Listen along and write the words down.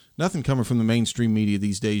Nothing coming from the mainstream media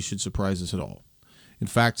these days should surprise us at all. In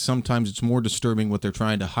fact, sometimes it's more disturbing what they're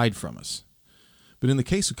trying to hide from us. But in the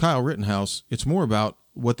case of Kyle Rittenhouse, it's more about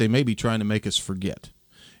what they may be trying to make us forget.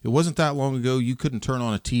 It wasn't that long ago you couldn't turn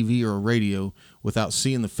on a TV or a radio without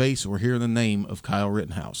seeing the face or hearing the name of Kyle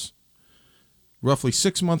Rittenhouse. Roughly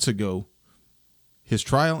 6 months ago, his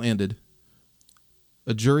trial ended,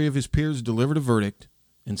 a jury of his peers delivered a verdict,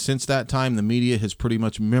 and since that time the media has pretty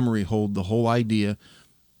much memory-holed the whole idea,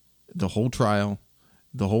 the whole trial,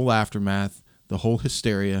 the whole aftermath, the whole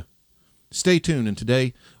hysteria. Stay tuned, and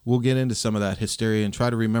today we'll get into some of that hysteria and try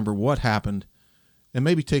to remember what happened and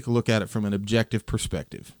maybe take a look at it from an objective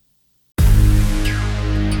perspective.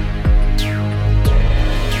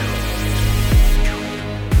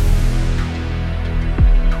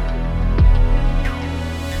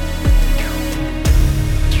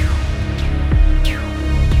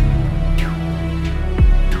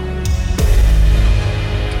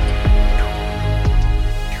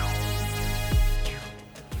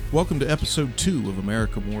 Welcome to episode 2 of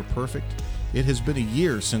America More Perfect. It has been a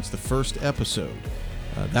year since the first episode.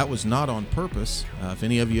 That was not on purpose. If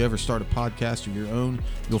any of you ever start a podcast of your own,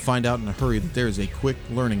 you'll find out in a hurry that there is a quick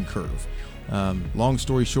learning curve. Long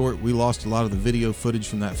story short, we lost a lot of the video footage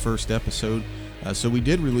from that first episode, so we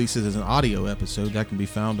did release it as an audio episode that can be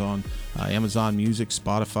found on Amazon Music,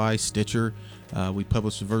 Spotify, Stitcher. We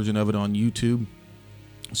published a version of it on YouTube.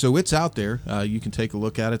 So it's out there. You can take a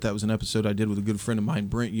look at it. That was an episode I did with a good friend of mine,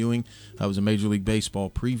 Brent Ewing. That was a Major League Baseball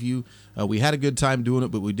preview. We had a good time doing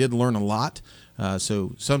it, but we did learn a lot.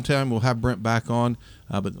 So sometime we'll have Brent back on,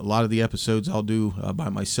 but a lot of the episodes I'll do by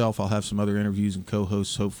myself. I'll have some other interviews and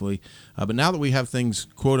co-hosts, hopefully. But now that we have things,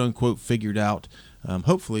 quote-unquote, figured out,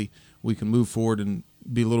 hopefully we can move forward and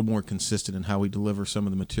be a little more consistent in how we deliver some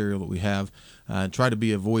of the material that we have and try to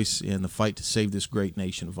be a voice in the fight to save this great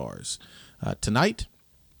nation of ours. Tonight,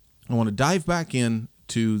 I want to dive back in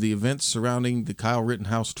to the events surrounding the Kyle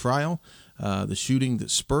Rittenhouse trial, the shooting that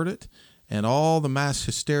spurred it, and all the mass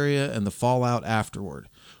hysteria and the fallout afterward.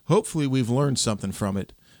 Hopefully we've learned something from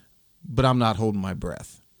it, but I'm not holding my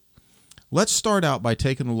breath. Let's start out by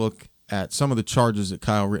taking a look at some of the charges that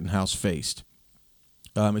Kyle Rittenhouse faced.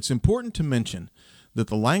 It's important to mention that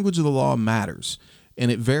the language of the law matters, and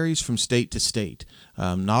it varies from state to state.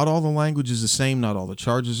 Not all the language is the same, not all the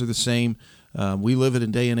charges are the same. We live in a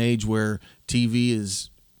day and age where TV is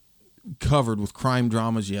covered with crime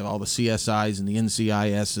dramas. You have all the CSIs and the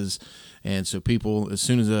NCISs, and so people, as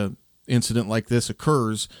soon as an incident like this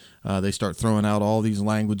occurs, they start throwing out all these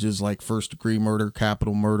languages like first-degree murder,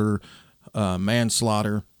 capital murder,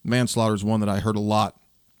 manslaughter. Manslaughter is one that I heard a lot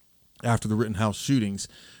after the Rittenhouse shootings.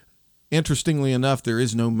 Interestingly enough, there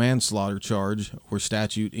is no manslaughter charge or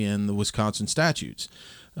statute in the Wisconsin statutes.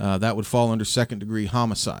 That would fall under second-degree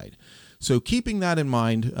homicide. So keeping that in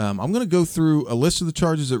mind, I'm going to go through a list of the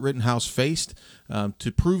charges that Rittenhouse faced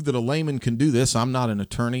to prove that a layman can do this. I'm not an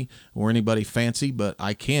attorney or anybody fancy, but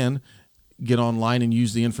I can get online and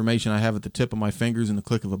use the information I have at the tip of my fingers and the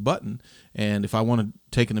click of a button. And if I want to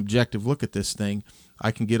take an objective look at this thing,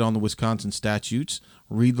 I can get on the Wisconsin statutes,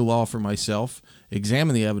 read the law for myself,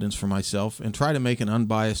 examine the evidence for myself, and try to make an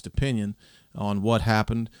unbiased opinion on what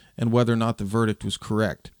happened and whether or not the verdict was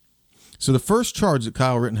correct. So the first charge that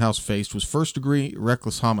Kyle Rittenhouse faced was first-degree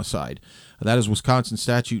reckless homicide. That is Wisconsin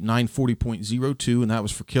Statute 940.02, and that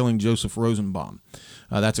was for killing Joseph Rosenbaum.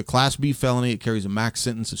 That's a Class B felony. It carries a max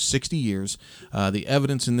sentence of 60 years. The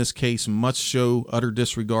evidence in this case must show utter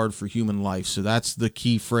disregard for human life, so that's the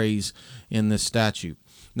key phrase in this statute.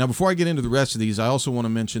 Now, before I get into the rest of these, I also want to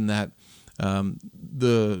mention that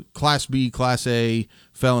the Class B, Class A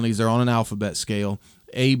felonies are on an alphabet scale,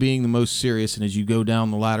 A being the most serious, and as you go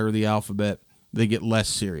down the ladder of the alphabet, they get less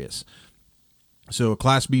serious. So a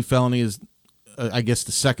Class B felony is, I guess,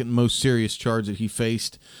 the second most serious charge that he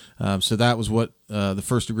faced. So that was what the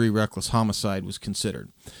first-degree reckless homicide was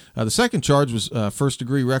considered. The second charge was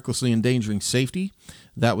first-degree recklessly endangering safety.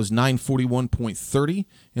 That was 941.30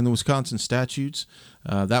 in the Wisconsin statutes.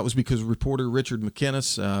 That was because reporter Richard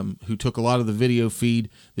McInnes, who took a lot of the video feed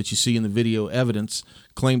that you see in the video evidence,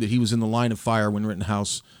 claimed that he was in the line of fire when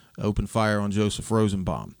Rittenhouse opened fire on Joseph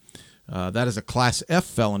Rosenbaum. That is a Class F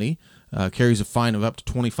felony, carries a fine of up to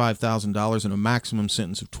 $25,000 and a maximum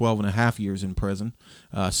sentence of 12 and a half years in prison.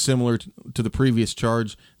 Similar to the previous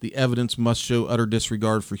charge, the evidence must show utter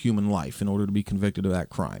disregard for human life in order to be convicted of that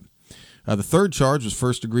crime. The third charge was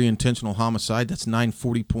first-degree intentional homicide. That's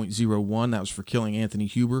 940.01. That was for killing Anthony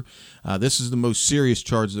Huber. This is the most serious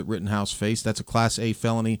charge that Rittenhouse faced. That's a Class A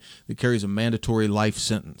felony that carries a mandatory life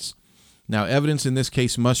sentence. Now, evidence in this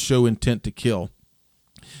case must show intent to kill.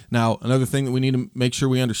 Now, another thing that we need to make sure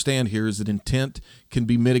we understand here is that intent can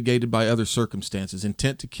be mitigated by other circumstances.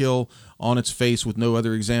 Intent to kill on its face with no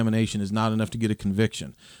other examination is not enough to get a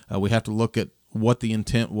conviction. We have to look at what the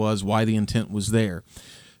intent was, why the intent was there.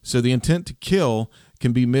 So the intent to kill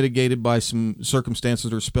can be mitigated by some circumstances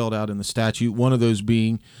that are spelled out in the statute, one of those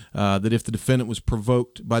being that if the defendant was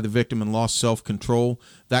provoked by the victim and lost self-control,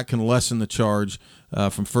 that can lessen the charge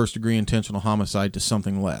from first-degree intentional homicide to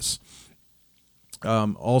something less.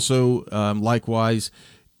 Likewise,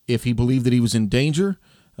 if he believed that he was in danger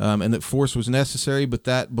and that force was necessary, but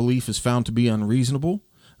that belief is found to be unreasonable,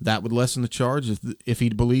 that would lessen the charge. If he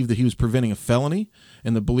believed that he was preventing a felony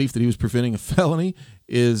and the belief that he was preventing a felony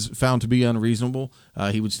is found to be unreasonable,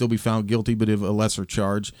 he would still be found guilty, but of a lesser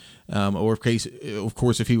charge. Of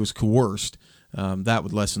course, if he was coerced, that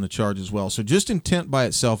would lessen the charge as well. So just intent by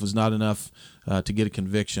itself is not enough to get a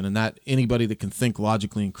conviction, and that anybody that can think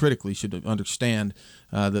logically and critically should understand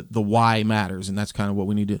that the why matters, and that's kind of what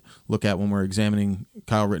we need to look at when we're examining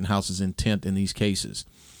Kyle Rittenhouse's intent in these cases.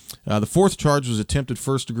 The fourth charge was attempted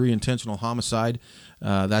first-degree intentional homicide.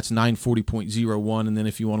 That's 940.01, and then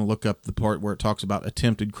if you want to look up the part where it talks about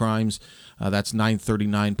attempted crimes, that's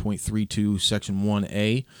 939.32, Section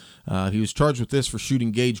 1A. He was charged with this for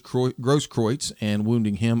shooting Gage Grosskreutz and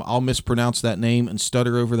wounding him. I'll mispronounce that name and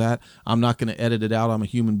stutter over that. I'm not going to edit it out. I'm a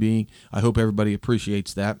human being. I hope everybody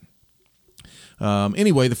appreciates that.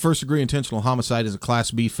 Anyway, the first-degree intentional homicide is a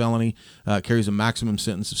Class B felony. Carries a maximum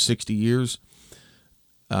sentence of 60 years.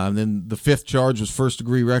 Then the fifth charge was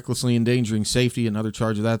first-degree recklessly endangering safety. Another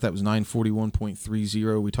charge of that was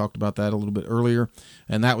 941.30. We talked about that a little bit earlier.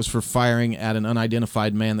 And that was for firing at an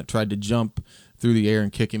unidentified man that tried to jump through the air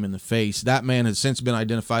and kick him in the face. That man has since been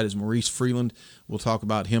identified as Maurice Freeland. We'll talk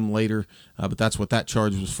about him later, but that's what that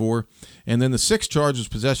charge was for. And then the sixth charge was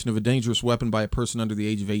possession of a dangerous weapon by a person under the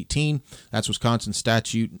age of 18. That's Wisconsin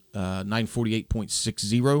Statute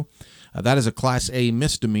 948.60. That is a Class A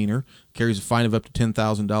misdemeanor, carries a fine of up to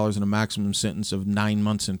 $10,000 and a maximum sentence of 9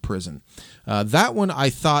 months in prison. That one I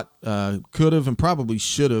thought could have and probably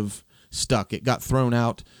should have stuck. It got thrown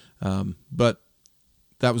out, but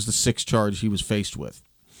that was the sixth charge he was faced with.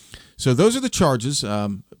 So those are the charges.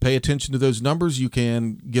 Pay attention to those numbers. You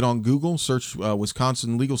can get on Google, search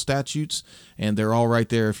Wisconsin legal statutes, and they're all right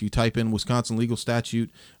there. If you type in Wisconsin legal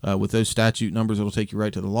statute with those statute numbers, it'll take you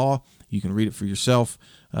right to the law. You can read it for yourself.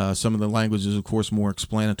 Some of the language is, of course, more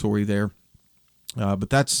explanatory there.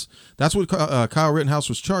 But that's what Kyle Rittenhouse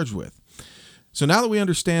was charged with. So now that we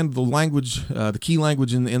understand the language, the key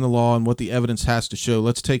language in the law and what the evidence has to show,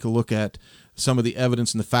 let's take a look at some of the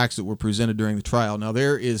evidence and the facts that were presented during the trial. Now,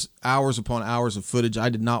 there is hours upon hours of footage. I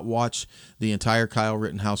did not watch the entire Kyle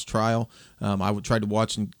Rittenhouse trial. I would try to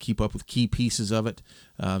watch and keep up with key pieces of it.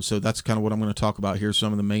 So that's kind of what I'm going to talk about here,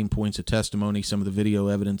 some of the main points of testimony, some of the video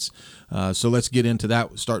evidence. So let's get into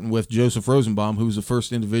that, starting with Joseph Rosenbaum, who was the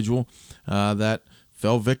first individual that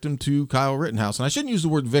fell victim to Kyle Rittenhouse. And I shouldn't use the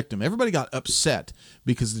word victim. Everybody got upset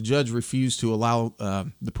because the judge refused to allow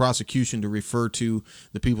the prosecution to refer to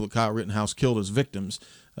the people that Kyle Rittenhouse killed as victims.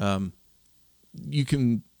 You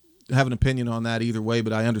can have an opinion on that either way,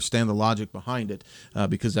 but I understand the logic behind it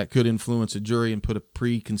because that could influence a jury and put a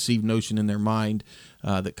preconceived notion in their mind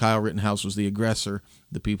that Kyle Rittenhouse was the aggressor.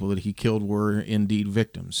 The people that he killed were indeed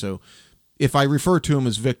victims. So if I refer to them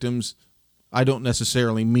as victims, I don't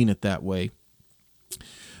necessarily mean it that way.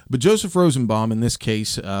 But Joseph Rosenbaum, in this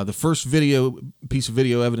case, the first piece of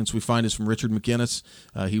video evidence we find is from Richard McInnes.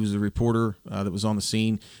 He was the reporter that was on the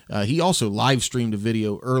scene. He also live streamed a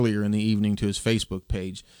video earlier in the evening to his Facebook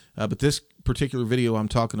page. But this particular video I'm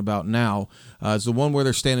talking about now is the one where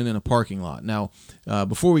they're standing in a parking lot. Now,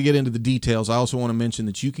 before we get into the details, I also want to mention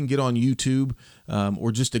that you can get on YouTube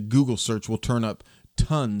or just a Google search will turn up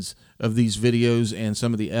tons of these videos and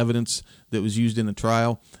some of the evidence that was used in the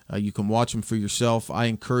trial. You can watch them for yourself. I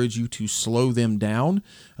encourage you to slow them down.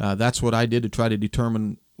 That's what I did to try to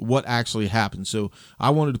determine what actually happened. So I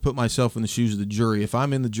wanted to put myself in the shoes of the jury. If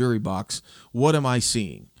I'm in the jury box, what am I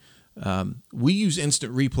seeing? We use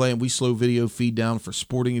instant replay and we slow video feed down for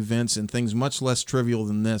sporting events and things much less trivial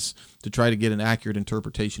than this to try to get an accurate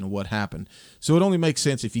interpretation of what happened. So it only makes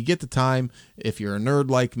sense if you get the time, if you're a nerd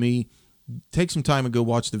like me, take some time and go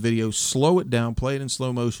watch the video, slow it down, play it in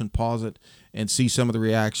slow motion, pause it, and see some of the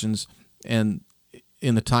reactions and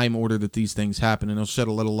in the time order that these things happen, and it'll shed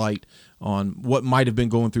a little light on what might have been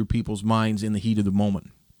going through people's minds in the heat of the moment.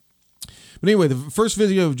 But anyway, the first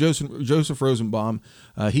video of Joseph Rosenbaum,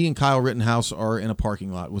 he and Kyle Rittenhouse are in a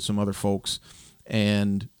parking lot with some other folks,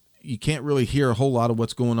 and you can't really hear a whole lot of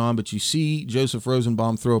what's going on, but you see Joseph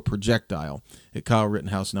Rosenbaum throw a projectile at Kyle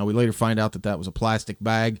Rittenhouse. Now, we later find out that that was a plastic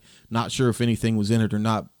bag. Not sure if anything was in it or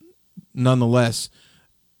not. Nonetheless,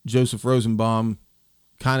 Joseph Rosenbaum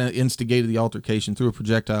kind of instigated the altercation, threw a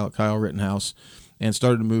projectile at Kyle Rittenhouse, and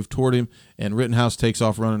started to move toward him, and Rittenhouse takes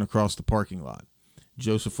off running across the parking lot.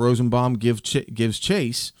 Joseph Rosenbaum gives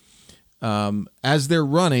chase. As they're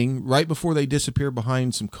running, right before they disappear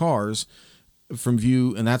behind some cars from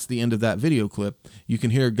view, and that's the end of that video clip, you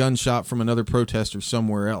can hear a gunshot from another protester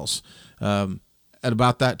somewhere else. At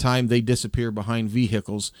about that time, they disappear behind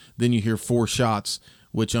vehicles. Then you hear 4 shots,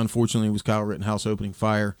 which unfortunately was Kyle Rittenhouse opening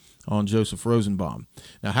fire on Joseph Rosenbaum.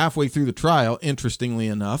 Now, halfway through the trial, interestingly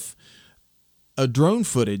enough, a drone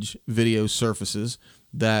footage video surfaces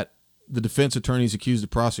that the defense attorneys accused the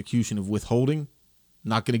prosecution of withholding.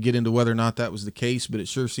 Not going to get into whether or not that was the case, but it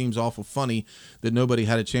sure seems awful funny that nobody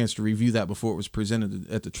had a chance to review that before it was presented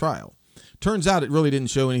at the trial. Turns out it really didn't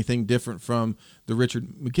show anything different from the Richard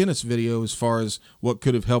McGinnis video as far as what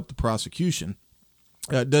could have helped the prosecution.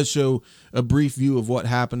 It does show a brief view of what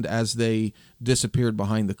happened as they disappeared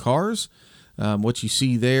behind the cars. What you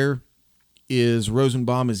see there is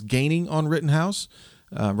Rosenbaum is gaining on Rittenhouse.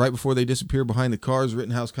 Right before they disappear behind the cars,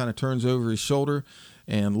 Rittenhouse kind of turns over his shoulder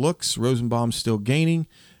and looks. Rosenbaum's still gaining,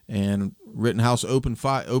 and Rittenhouse opens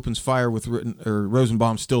fire with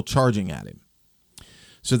Rosenbaum still charging at him.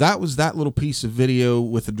 So that was that little piece of video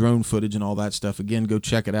with the drone footage and all that stuff. Again, go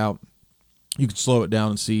check it out. You can slow it down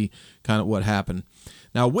and see kind of what happened.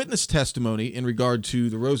 Now, witness testimony in regard to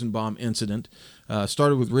the Rosenbaum incident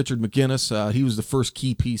started with Richard McGinnis. He was the first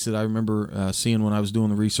key piece that I remember seeing when I was doing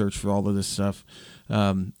the research for all of this stuff.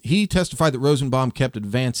 He testified that Rosenbaum kept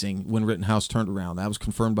advancing when Rittenhouse turned around. That was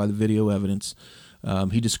confirmed by the video evidence.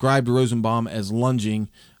 He described Rosenbaum as lunging,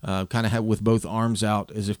 kind of with both arms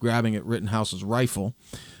out, as if grabbing at Rittenhouse's rifle.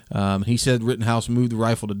 He said Rittenhouse moved the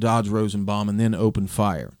rifle to dodge Rosenbaum and then opened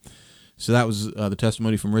fire. So that was the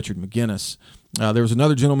testimony from Richard McGinnis. There was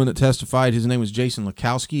another gentleman that testified. His name was Jason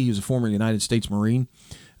Lakowski. He was a former United States Marine.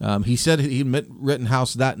 He said he met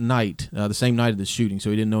Rittenhouse that night, the same night of the shooting,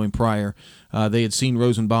 so he didn't know him prior. They had seen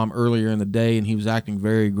Rosenbaum earlier in the day, and he was acting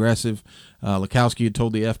very aggressive. Lakowski had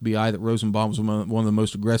told the FBI that Rosenbaum was one of the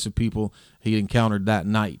most aggressive people he encountered that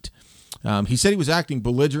night. He said he was acting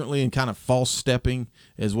belligerently and kind of false-stepping,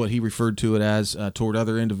 is what he referred to it as, toward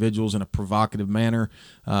other individuals in a provocative manner.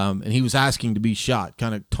 And he was asking to be shot,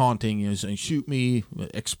 kind of taunting, saying, "Shoot me,"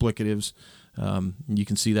 explicatives. You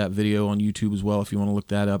can see that video on YouTube as well if you want to look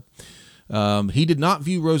that up. He did not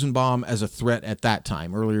view Rosenbaum as a threat at that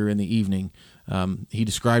time. Earlier in the evening, he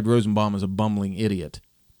described Rosenbaum as a bumbling idiot.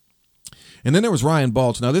 And then there was Ryan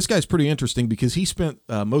Balch. Now, this guy's pretty interesting because he spent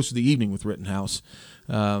most of the evening with Rittenhouse.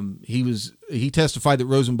 He testified that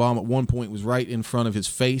Rosenbaum at one point was right in front of his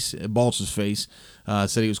face, Balch's face.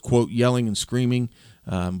 Said he was, quote, yelling and screaming.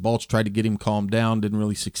 Balch tried to get him calmed down, didn't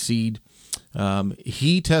really succeed.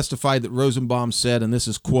 He testified that Rosenbaum said, and this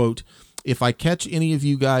is, quote, "If I catch any of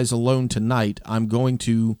you guys alone tonight, I'm going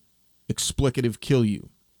to explicative kill you."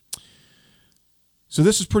 So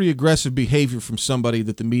this is pretty aggressive behavior from somebody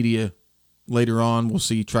that the media later on we'll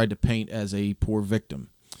see tried to paint as a poor victim.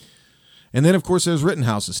 And then, of course, there's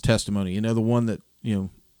Rittenhouse's testimony, the one that,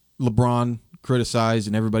 LeBron criticized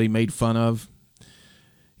and everybody made fun of.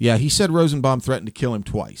 Yeah, he said Rosenbaum threatened to kill him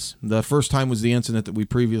twice. The first time was the incident that we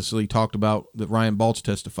previously talked about that Ryan Balch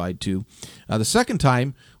testified to. The second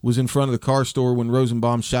time was in front of the car store when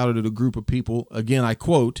Rosenbaum shouted at a group of people, again, I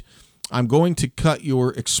quote, "I'm going to cut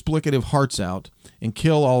your explicative hearts out and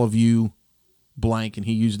kill all of you," blank, and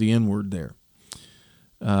he used the N-word there.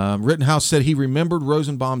 Rittenhouse said he remembered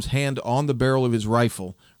Rosenbaum's hand on the barrel of his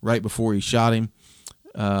rifle right before he shot him.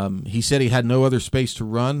 He said he had no other space to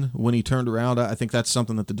run when he turned around. I think that's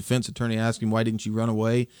something that the defense attorney asked him, "Why didn't you run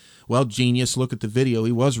away?" Well, genius, look at the video.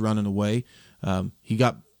 He was running away.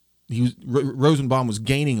 Rosenbaum was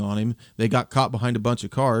gaining on him. They got caught behind a bunch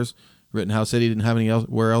of cars. Rittenhouse said he didn't have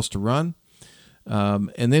anywhere else to run.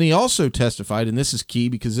 And then he also testified, and this is key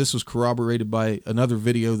because this was corroborated by another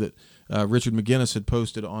video that Richard McGinnis had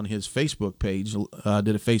posted on his Facebook page,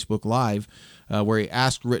 did a Facebook Live, where he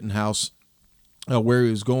asked Rittenhouse where he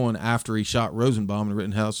was going after he shot Rosenbaum, and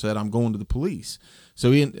Rittenhouse said, "I'm going to the police." So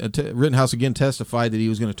Rittenhouse again testified that he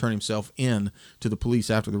was going to turn himself in to the police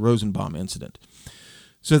after the Rosenbaum incident.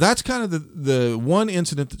 So that's kind of the one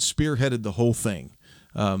incident that spearheaded the whole thing.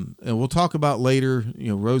 And we'll talk about later,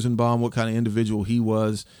 Rosenbaum, what kind of individual he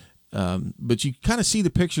was. But you kind of see the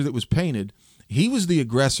picture that was painted. He was the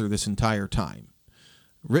aggressor this entire time.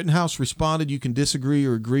 Rittenhouse responded. You can disagree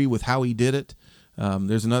or agree with how he did it.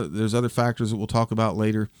 There's other factors that we'll talk about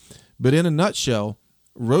later. But in a nutshell,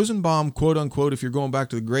 Rosenbaum, quote unquote, if you're going back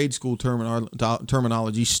to the grade school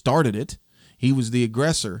terminology, started it. He was the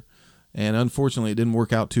aggressor, and unfortunately it didn't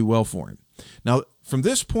work out too well for him. Now, from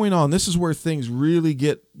this point on, this is where things really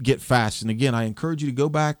get fast. And again, I encourage you to go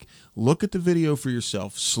back, look at the video for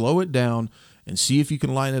yourself, slow it down, and see if you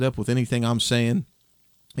can line it up with anything I'm saying,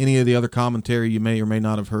 any of the other commentary you may or may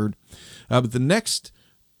not have heard. But the next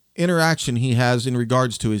interaction he has in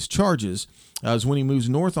regards to his charges is when he moves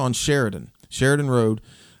north on Sheridan Road,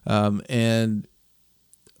 and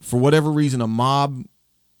for whatever reason, a mob,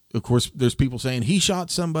 of course, there's people saying he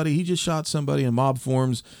shot somebody, he just shot somebody, and mob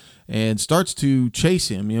forms and starts to chase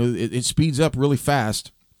him. It speeds up really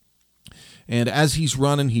fast, and as he's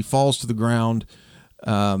running, he falls to the ground,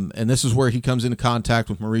 and this is where he comes into contact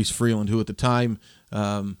with Maurice Freeland, who at the time,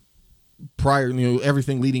 prior,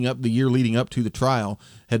 everything the year leading up to the trial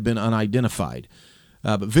had been unidentified.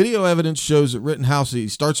 But video evidence shows that Rittenhouse, he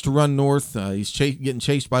starts to run north. He's getting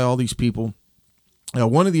chased by all these people.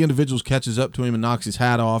 One of the individuals catches up to him and knocks his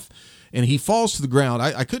hat off, and he falls to the ground.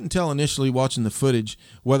 I couldn't tell initially watching the footage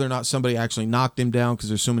whether or not somebody actually knocked him down because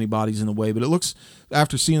there's so many bodies in the way, but it looks,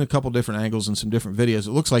 after seeing a couple different angles and some different videos,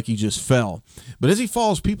 it looks like he just fell. But as he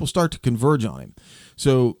falls, people start to converge on him.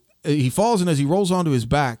 So he falls, and as he rolls onto his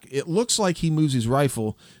back, it looks like he moves his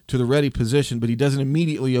rifle to the ready position, but he doesn't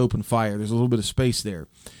immediately open fire. There's a little bit of space there.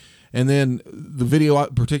 And then the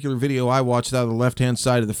particular video I watched out of the left-hand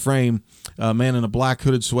side of the frame, a man in a black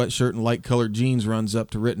hooded sweatshirt and light-colored jeans runs up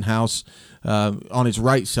to Rittenhouse on his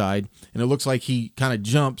right side, and it looks like he kind of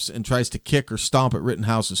jumps and tries to kick or stomp at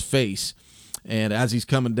Rittenhouse's face. And as he's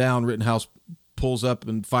coming down, Rittenhouse pulls up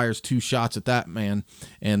and fires 2 shots at that man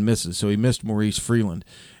and misses. So he missed Maurice Freeland.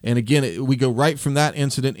 And again, we go right from that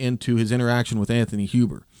incident into his interaction with Anthony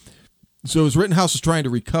Huber. So as Rittenhouse is trying to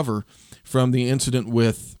recover from the incident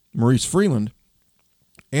with Maurice Freeland,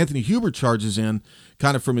 Anthony Huber charges in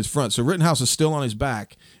kind of from his front. So Rittenhouse is still on his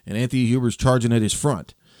back, and Anthony Huber's charging at his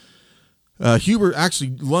front. Huber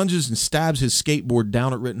actually lunges and stabs his skateboard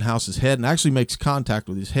down at Rittenhouse's head and actually makes contact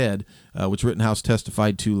with his head, which Rittenhouse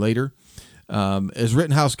testified to later. As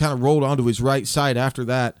Rittenhouse kind of rolled onto his right side after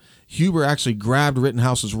that, Huber actually grabbed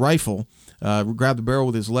Rittenhouse's rifle, grabbed the barrel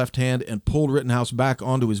with his left hand, and pulled Rittenhouse back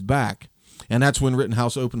onto his back. And that's when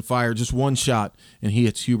Rittenhouse opened fire, just 1 shot, and he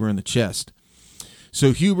hits Huber in the chest.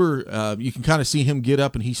 So Huber, you can kind of see him get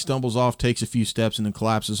up, and he stumbles off, takes a few steps, and then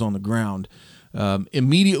collapses on the ground.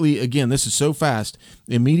 Immediately, again, this is so fast,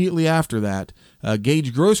 immediately after that,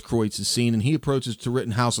 Gage Grosskreutz is seen, and he approaches to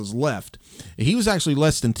Rittenhouse's left. He was actually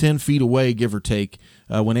less than 10 feet away, give or take,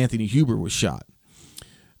 when Anthony Huber was shot.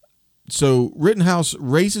 So Rittenhouse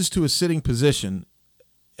raises to a sitting position,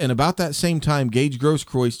 and about that same time, Gage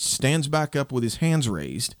Grosskreutz stands back up with his hands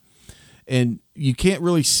raised, and you can't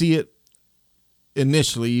really see it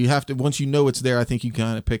initially. You have to, once you know it's there, I think you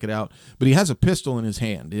kind of pick it out. But he has a pistol in his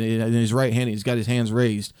hand, in his right hand. He's got his hands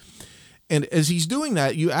raised. And as he's doing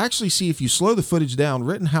that, you actually see, if you slow the footage down,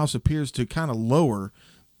 Rittenhouse appears to kind of lower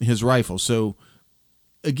his rifle. So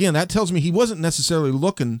again, that tells me he wasn't necessarily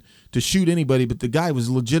looking to shoot anybody, but the guy was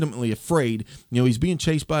legitimately afraid. He's being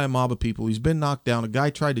chased by a mob of people. He's been knocked down. A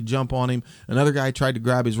guy tried to jump on him. Another guy tried to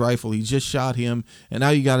grab his rifle. He just shot him. And now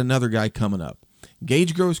you got another guy coming up.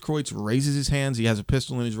 Gage Grosskreutz raises his hands. He has a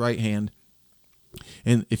pistol in his right hand.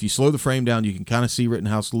 And if you slow the frame down, you can kind of see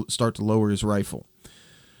Rittenhouse start to lower his rifle.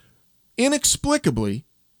 Inexplicably,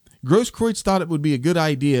 Grosskreutz thought it would be a good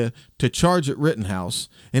idea to charge at Rittenhouse,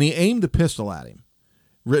 and he aimed the pistol at him.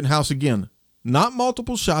 Rittenhouse, again, not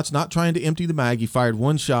multiple shots, not trying to empty the mag. He fired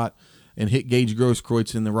 1 shot and hit Gage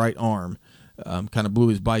Grosskreutz in the right arm, kind of blew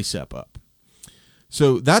his bicep up.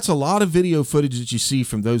 So that's a lot of video footage that you see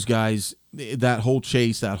from those guys, that whole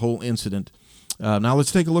chase, that whole incident. Now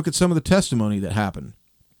let's take a look at some of the testimony that happened.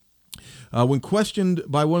 When questioned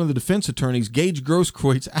by one of the defense attorneys, Gage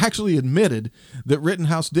Grosskreutz actually admitted that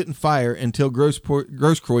Rittenhouse didn't fire until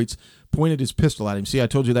Grosskreutz pointed his pistol at him. See, I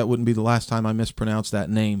told you that wouldn't be the last time I mispronounced that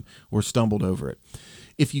name or stumbled over it.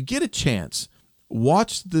 If you get a chance,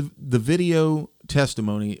 watch the video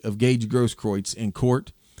testimony of Gage Grosskreutz in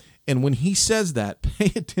court. And when he says that,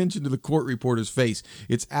 pay attention to the court reporter's face.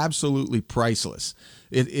 It's absolutely priceless.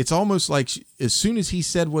 It's almost like as soon as he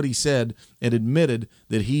said what he said and admitted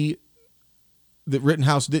that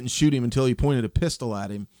Rittenhouse didn't shoot him until he pointed a pistol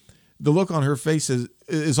at him, the look on her face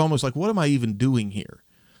is almost like, what am I even doing here?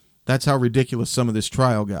 That's how ridiculous some of this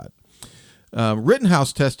trial got.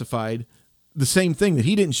 Rittenhouse testified the same thing, that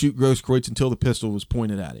he didn't shoot Grosskreutz until the pistol was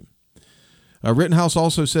pointed at him. Rittenhouse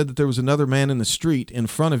also said that there was another man in the street in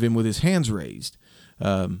front of him with his hands raised.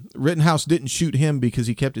 Rittenhouse didn't shoot him because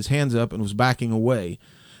he kept his hands up and was backing away.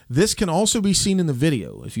 This can also be seen in the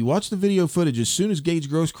video. If you watch the video footage, as soon as Gage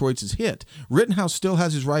Grosskreutz is hit, Rittenhouse still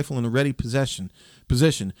has his rifle in a ready position.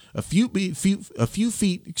 A few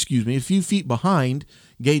feet behind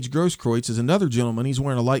Gage Grosskreutz is another gentleman. He's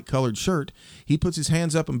wearing a light-colored shirt. He puts his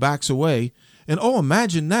hands up and backs away. And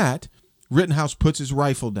imagine that. Rittenhouse puts his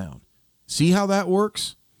rifle down. See how that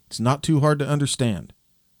works? It's not too hard to understand.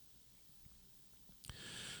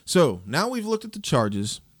 So now we've looked at the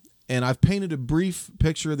charges, and I've painted a brief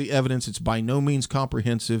picture of the evidence. It's by no means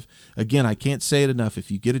comprehensive. Again, I can't say it enough. If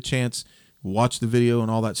you get a chance, watch the video and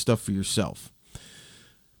all that stuff for yourself.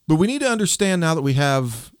 But we need to understand now that we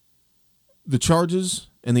have the charges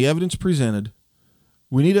and the evidence presented,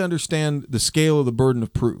 we need to understand the scale of the burden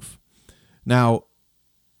of proof. Now,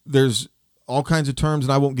 there's all kinds of terms,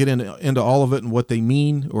 and I won't get into all of it and what they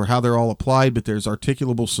mean or how they're all applied, but there's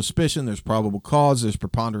articulable suspicion, there's probable cause, there's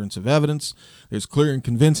preponderance of evidence, there's clear and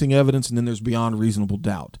convincing evidence, and then there's beyond reasonable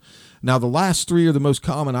doubt. Now, the last three are the most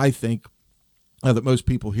common, I think, that most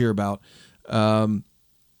people hear about.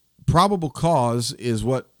 Probable cause is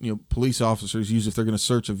what police officers use if they're going to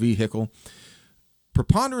search a vehicle.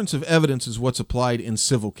 Preponderance of evidence is what's applied in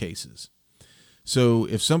civil cases. So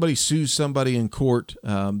if somebody sues somebody in court,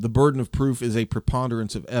 the burden of proof is a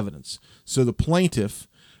preponderance of evidence. So the plaintiff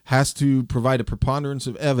has to provide a preponderance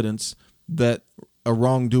of evidence that a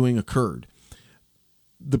wrongdoing occurred.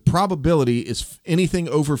 The probability is anything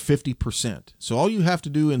over 50%. So all you have to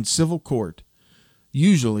do in civil court,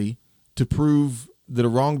 usually, to prove that a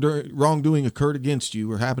wrongdoing occurred against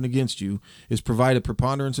you or happened against you, is provide a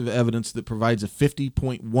preponderance of evidence that provides a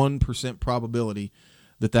 50.1% probability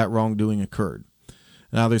that wrongdoing occurred.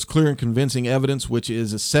 Now, there's clear and convincing evidence, which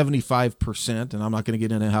is a 75%, and I'm not going to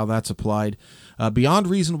get into how that's applied. Beyond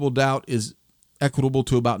reasonable doubt is equitable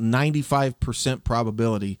to about 95%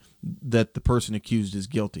 probability that the person accused is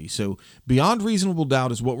guilty. So beyond reasonable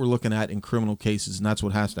doubt is what we're looking at in criminal cases, and that's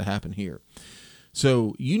what has to happen here.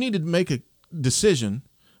 So you need to make a decision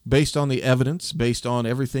based on the evidence, based on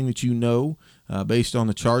everything that you know, based on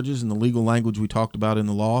the charges and the legal language we talked about in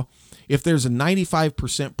the law. If there's a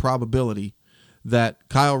 95% probability that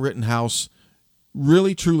Kyle Rittenhouse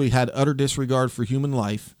really truly had utter disregard for human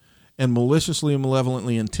life and maliciously and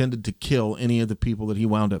malevolently intended to kill any of the people that he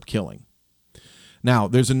wound up killing. Now,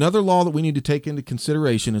 there's another law that we need to take into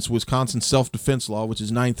consideration. It's Wisconsin self-defense law, which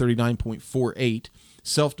is 939.48,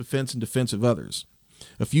 self-defense and defense of others.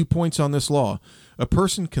 A few points on this law. A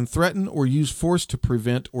person can threaten or use force to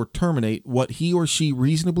prevent or terminate what he or she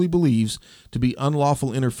reasonably believes to be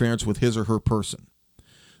unlawful interference with his or her person.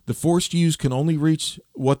 The force used can only reach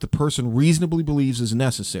what the person reasonably believes is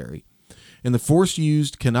necessary, and the force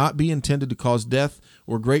used cannot be intended to cause death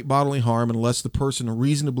or great bodily harm unless the person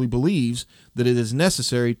reasonably believes that it is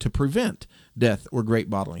necessary to prevent death or great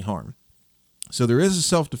bodily harm. So there is a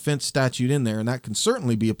self-defense statute in there, and that can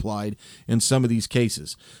certainly be applied in some of these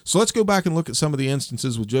cases. So let's go back and look at some of the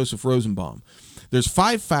instances with Joseph Rosenbaum. There's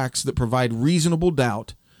 5 facts that provide reasonable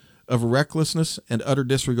doubt of recklessness and utter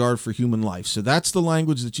disregard for human life. So that's the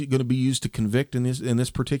language that's going to be used to convict in this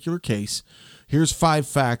particular case. Here's 5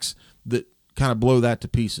 facts that kind of blow that to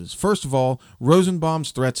pieces. First of all,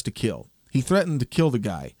 Rosenbaum's threats to kill. He threatened to kill the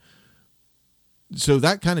guy. So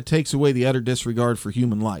that kind of takes away the utter disregard for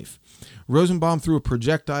human life. Rosenbaum threw a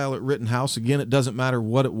projectile at Rittenhouse. Again, it doesn't matter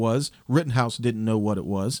what it was. Rittenhouse didn't know what it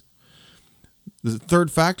was. The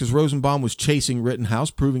third fact is Rosenbaum was chasing Rittenhouse,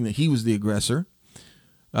 proving that he was the aggressor.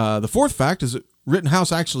 The fourth fact is that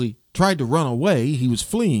Rittenhouse actually tried to run away. He was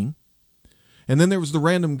fleeing. And then there was the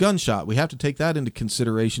random gunshot. We have to take that into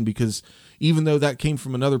consideration because even though that came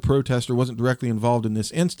from another protester, wasn't directly involved in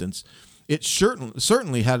this instance, it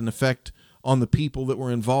certainly had an effect on the people that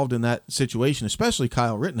were involved in that situation, especially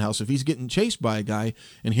Kyle Rittenhouse. If he's getting chased by a guy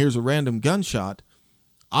and here's a random gunshot,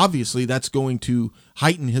 obviously that's going to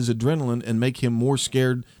heighten his adrenaline and make him more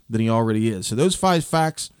scared than he already is. So those 5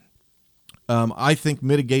 facts, I think,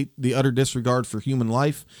 mitigate the utter disregard for human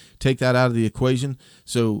life, take that out of the equation,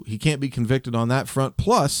 so he can't be convicted on that front.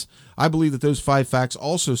 Plus, I believe that those 5 facts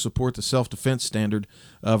also support the self-defense standard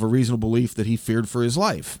of a reasonable belief that he feared for his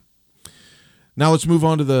life. Now let's move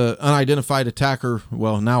on to the unidentified attacker,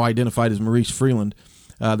 well, now identified as Maurice Freeland.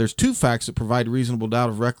 There's 2 facts that provide reasonable doubt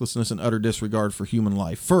of recklessness and utter disregard for human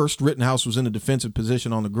life. First, Rittenhouse was in a defensive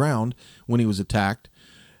position on the ground when he was attacked,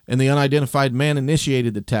 and the unidentified man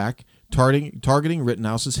initiated the attack, targeting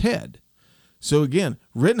Rittenhouse's head. So again,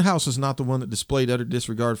 Rittenhouse is not the one that displayed utter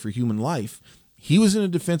disregard for human life. He was in a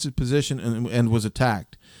defensive position and was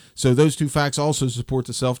attacked. So those 2 facts also support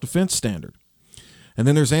the self-defense standard. And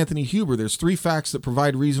then there's Anthony Huber. There's 3 facts that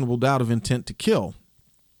provide reasonable doubt of intent to kill.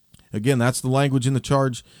 Again, that's the language in the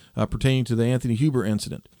charge pertaining to the Anthony Huber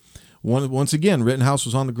incident. Once again, Rittenhouse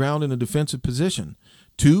was on the ground in a defensive position.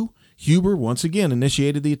 2, Huber once again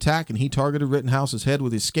initiated the attack, and he targeted Rittenhouse's head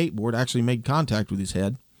with his skateboard, actually made contact with his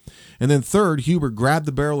head. And then 3rd, Huber grabbed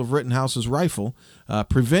the barrel of Rittenhouse's rifle,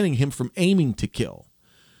 preventing him from aiming to kill.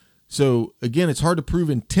 So again, it's hard to prove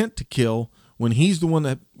intent to kill when he's the one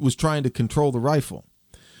that was trying to control the rifle.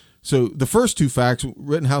 So the first 2 facts,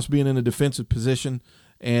 Rittenhouse being in a defensive position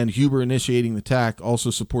and Huber initiating the attack, also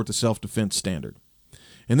support the self-defense standard.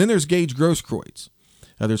 And then there's Gage Grosskreutz.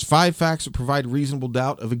 There's 5 facts that provide reasonable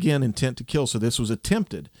doubt of, again, intent to kill. So this was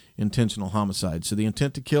attempted intentional homicide. So the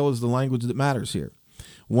intent to kill is the language that matters here.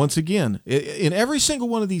 Once again, in every single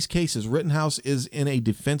one of these cases, Rittenhouse is in a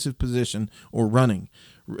defensive position or running.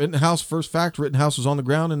 Rittenhouse, first fact, Rittenhouse was on the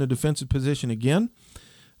ground in a defensive position again.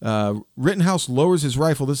 Rittenhouse lowers his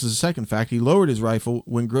rifle. This is the second fact. He lowered his rifle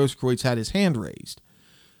when Grosskreutz had his hand raised.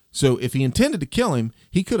 So if he intended to kill him,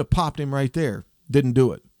 he could have popped him right there. Didn't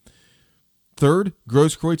do it. 3rd,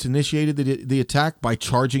 Grosskreutz initiated the attack by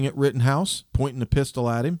charging at Rittenhouse, pointing the pistol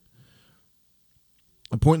at him.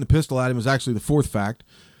 Pointing the pistol at him is actually the 4th fact.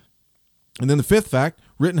 And then the 5th fact,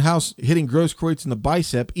 Rittenhouse hitting Grosskreutz in the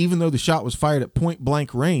bicep, even though the shot was fired at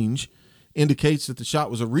point-blank range, indicates that the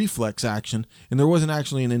shot was a reflex action and there wasn't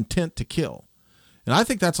actually an intent to kill. And I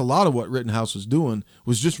think that's a lot of what Rittenhouse was doing,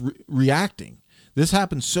 was just reacting. This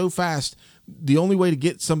happened so fast, the only way to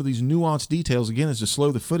get some of these nuanced details, again, is to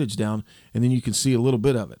slow the footage down, and then you can see a little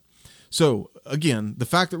bit of it. So, again, the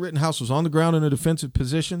fact that Rittenhouse was on the ground in a defensive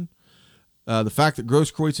position, the fact that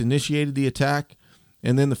Grosskreutz initiated the attack,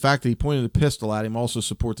 and then the fact that he pointed a pistol at him also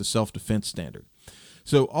support the self-defense standard.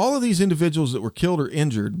 So all of these individuals that were killed or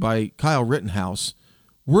injured by Kyle Rittenhouse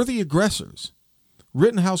were the aggressors.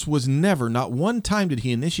 Rittenhouse was never, not one time did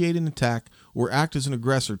he initiate an attack or act as an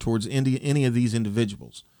aggressor towards any of these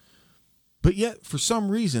individuals. But yet, for some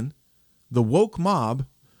reason, the woke mob,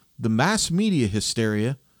 the mass media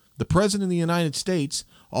hysteria, the President of the United States,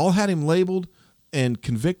 all had him labeled and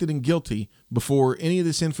convicted and guilty before any of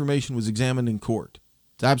this information was examined in court.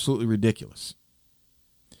 It's absolutely ridiculous.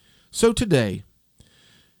 So today,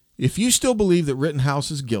 if you still believe that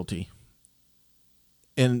Rittenhouse is guilty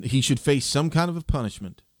and he should face some kind of a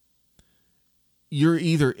punishment, you're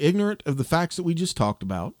either ignorant of the facts that we just talked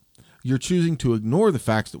about, you're choosing to ignore the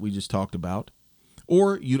facts that we just talked about,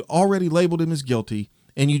 or you'd already labeled him as guilty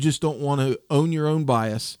and you just don't want to own your own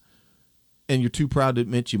bias and you're too proud to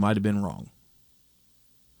admit you might have been wrong.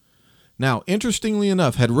 Now, interestingly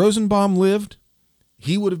enough, had Rosenbaum lived,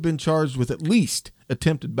 he would have been charged with at least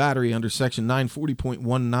attempted battery under Section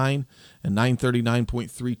 940.19 and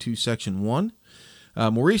 939.32 Section 1.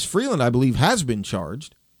 Maurice Freeland, I believe, has been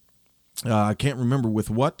charged. I can't remember with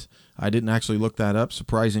what. I didn't actually look that up,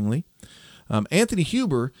 surprisingly. Anthony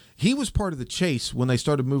Huber, he was part of the chase when they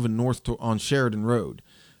started moving north on Sheridan Road.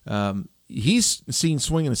 He's seen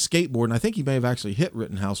swinging a skateboard, and I think he may have actually hit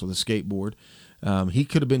Rittenhouse with a skateboard. He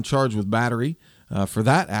could have been charged with battery for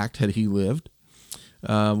that act had he lived.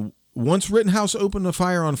 Once Rittenhouse opened a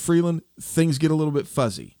fire on Freeland, things get a little bit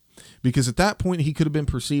fuzzy because at that point he could have been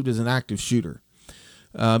perceived as an active shooter.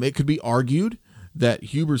 It could be argued that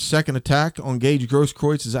Huber's second attack on Gage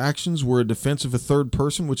Grosskreuz's actions were a defense of a third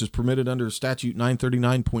person, which is permitted under Statute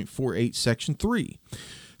 939.48 Section 3.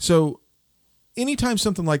 So anytime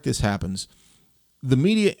something like this happens, the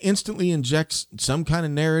media instantly injects some kind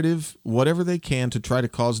of narrative, whatever they can, to try to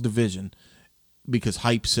cause division because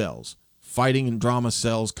hype sells. Fighting and drama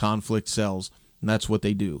sells, conflict sells, and that's what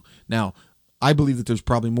they do. Now, I believe that there's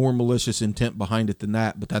probably more malicious intent behind it than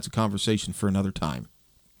that, but that's a conversation for another time.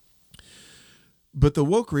 But the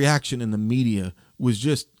woke reaction in the media was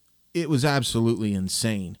just, it was absolutely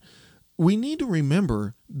insane. We need to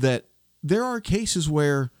remember that there are cases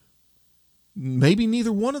where maybe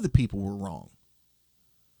neither one of the people were wrong.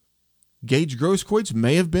 Gage Grosskreutz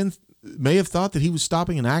may have thought that he was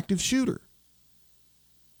stopping an active shooter.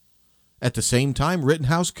 At the same time,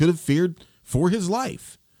 Rittenhouse could have feared for his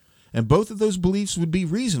life. And both of those beliefs would be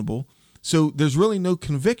reasonable, so there's really no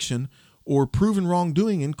conviction or proven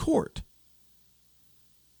wrongdoing in court.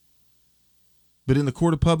 But in the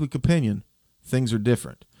court of public opinion, things are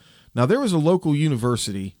different. Now, there was a local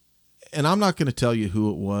university, and I'm not going to tell you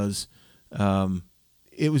who it was.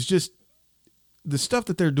 It was just the stuff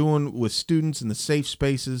that they're doing with students in the safe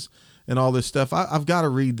spaces and all this stuff. I've got to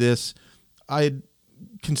read this. I had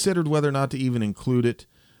considered whether or not to even include it,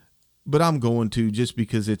 but I'm going to just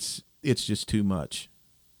because it's just too much.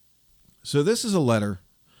 So this is a letter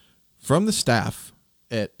from the staff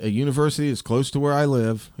at a university that's close to where I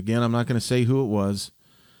live. Again, I'm not going to say who it was,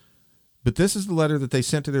 but this is the letter that they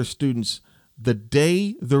sent to their students the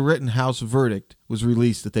day the Rittenhouse verdict was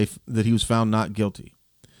released that he was found not guilty.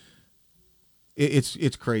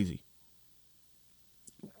 It's crazy.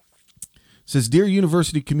 It says, Dear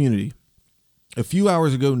University community, a few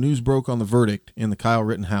hours ago, news broke on the verdict in the Kyle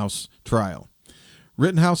Rittenhouse trial.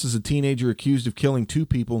 Rittenhouse is a teenager accused of killing 2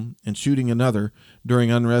 people and shooting another during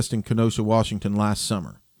unrest in Kenosha, Washington last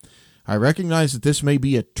summer. I recognize that this may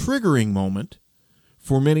be a triggering moment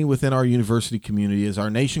for many within our university community as our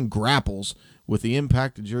nation grapples with the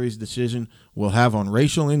impact the jury's decision will have on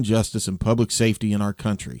racial injustice and public safety in our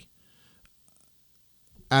country.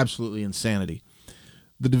 Absolutely insanity.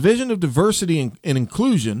 The Division of Diversity and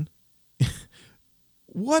Inclusion,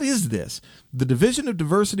 what is this? The Division of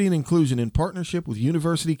Diversity and Inclusion, in partnership with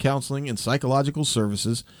University Counseling and Psychological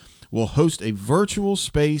Services, will host a virtual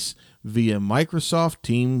space via Microsoft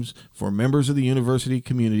Teams for members of the university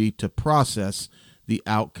community to process the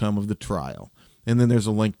outcome of the trial. And then there's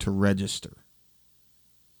a link to register.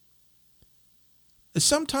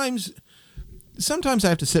 Sometimes I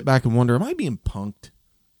have to sit back and wonder, am I being punked?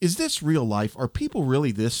 Is this real life? Are people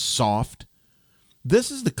really this soft? This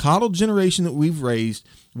is the coddled generation that we've raised,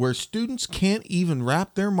 where students can't even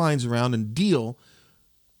wrap their minds around and deal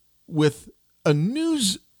with a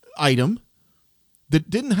news item that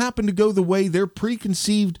didn't happen to go the way their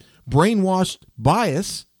preconceived, brainwashed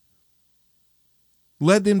bias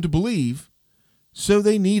led them to believe. So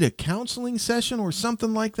they need a counseling session or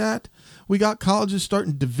something like that. We got colleges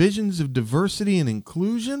starting divisions of diversity and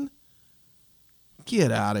inclusion.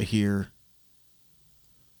 Get out of here.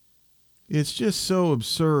 It's just so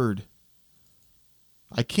absurd.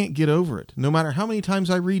 I can't get over it. No matter how many times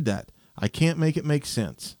I read that, I can't make it make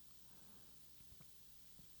sense.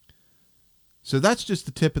 So that's just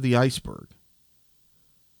the tip of the iceberg.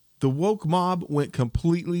 The woke mob went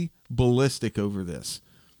completely ballistic over this.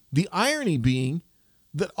 The irony being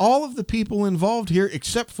that all of the people involved here,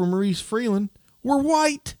 except for Maurice Freeland, were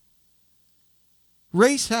white.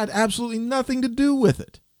 Race had absolutely nothing to do with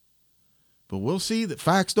it. But we'll see that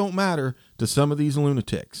facts don't matter to some of these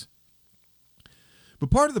lunatics.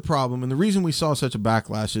 But part of the problem, and the reason we saw such a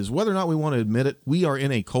backlash, is whether or not we want to admit it, we are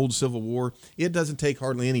in a cold civil war. It doesn't take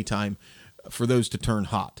hardly any time for those to turn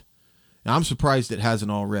hot. Now, I'm surprised it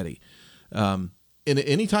hasn't already.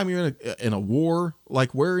 Anytime you're in a war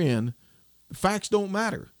like we're in, facts don't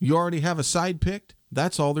matter. You already have a side picked.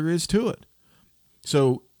 That's all there is to it.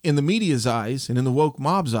 So in the media's eyes and in the woke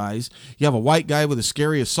mob's eyes, you have a white guy with a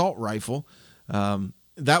scary assault rifle.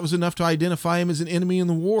 That was enough to identify him as an enemy in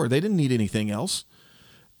the war. They didn't need anything else.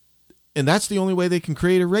 And that's the only way they can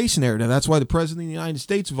create a race narrative. That's why the president of the United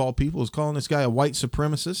States, of all people, is calling this guy a white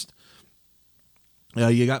supremacist.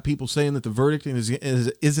 You got people saying that the verdict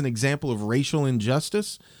is an example of racial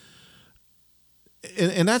injustice.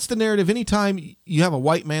 And that's the narrative. Anytime you have a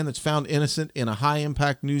white man that's found innocent in a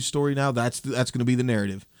high-impact news story now, that's going to be the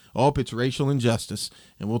narrative. Oh, it's racial injustice.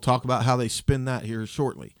 And we'll talk about how they spin that here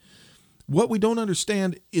shortly. What we don't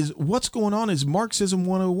understand is what's going on is Marxism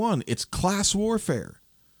 101. It's class warfare.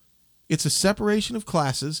 It's a separation of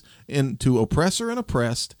classes into oppressor and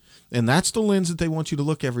oppressed, and that's the lens that they want you to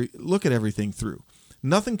look at everything through.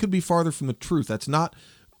 Nothing could be farther from the truth. That's not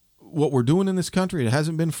what we're doing in this country. It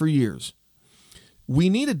hasn't been for years. We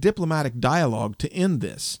need a diplomatic dialogue to end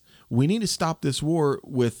this. We need to stop this war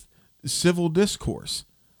with civil discourse.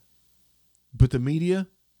 But the media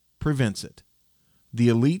prevents it. The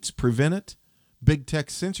elites prevent it. Big tech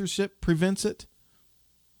censorship prevents it.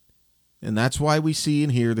 And that's why we see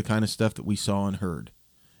and hear the kind of stuff that we saw and heard.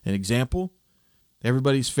 An example,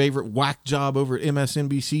 everybody's favorite whack job over at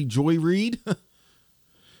MSNBC, Joy Reid.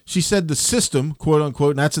 She said the system, quote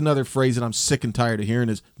unquote, and that's another phrase that I'm sick and tired of hearing,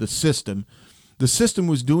 is the system. The system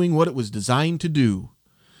was doing what it was designed to do,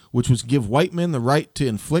 which was give white men the right to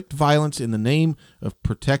inflict violence in the name of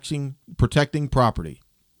protecting property.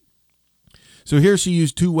 So here she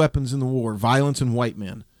used 2 weapons in the war, violence and white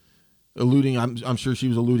men. I'm sure she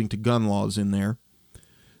was alluding to gun laws in there.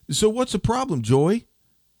 So what's the problem, Joy?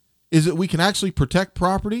 Is it we can actually protect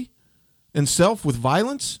property and self with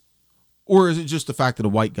violence? Or is it just the fact that a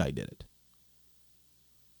white guy did it?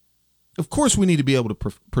 Of course we need to be able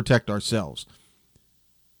to protect ourselves.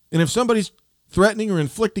 And if somebody's threatening or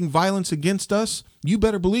inflicting violence against us, you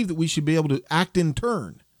better believe that we should be able to act in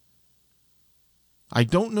turn. I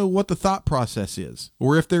don't know what the thought process is,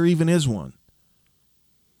 or if there even is one.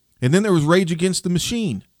 And then there was Rage Against the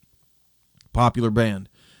Machine, popular band.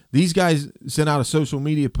 These guys sent out a social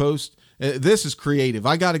media post. This is creative.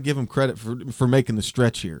 I got to give them credit for making the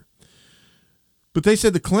stretch here. But they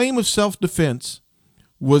said the claim of self-defense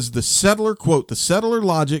was the settler, quote, the settler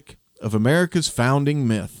logic of America's founding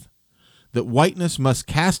myth, that whiteness must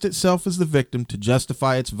cast itself as the victim to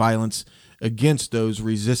justify its violence against those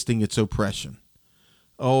resisting its oppression.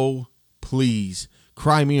 Oh Please,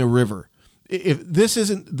 cry me a river. If this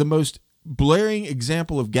isn't the most blaring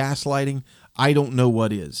example of gaslighting, I don't know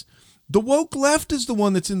what is. The woke left is the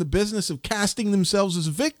one that's in the business of casting themselves as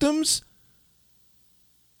victims.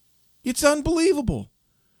 It's unbelievable.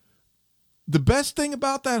 The best thing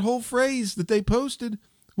about that whole phrase that they posted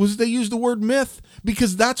was they used the word myth,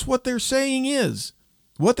 because that's what they're saying is.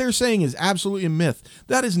 What they're saying is absolutely a myth.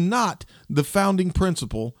 That is not the founding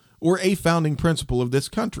principle or a founding principle of this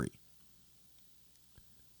country.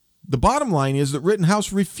 The bottom line is that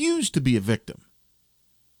Rittenhouse refused to be a victim.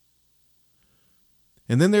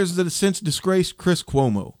 And then there's the since disgraced Chris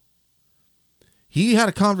Cuomo. He had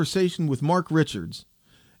a conversation with Mark Richards,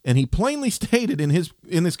 and he plainly stated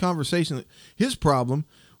in this conversation that his problem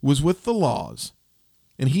was with the laws.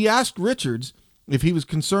 And he asked Richards if he was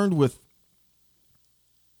concerned with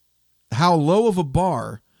how low of a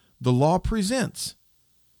bar the law presents.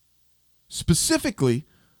 Specifically,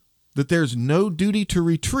 that there's no duty to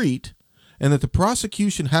retreat and that the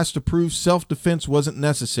prosecution has to prove self-defense wasn't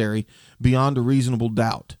necessary beyond a reasonable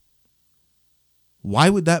doubt. Why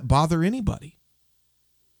would that bother anybody?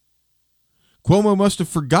 Cuomo must have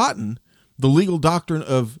forgotten the legal doctrine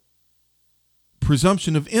of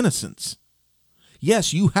presumption of innocence.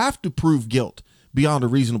 Yes, you have to prove guilt beyond a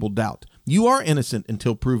reasonable doubt. You are innocent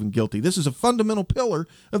until proven guilty. This is a fundamental pillar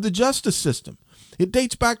of the justice system. It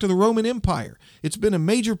dates back to the Roman Empire. It's been a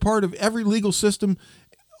major part of every legal system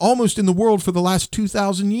almost in the world for the last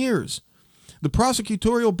 2,000 years. The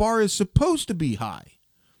prosecutorial bar is supposed to be high.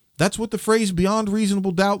 That's what the phrase beyond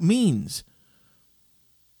reasonable doubt means.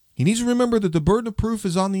 He needs to remember that the burden of proof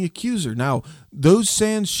is on the accuser. Now, those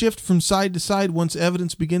sands shift from side to side once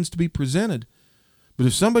evidence begins to be presented. But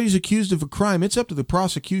if somebody's accused of a crime, it's up to the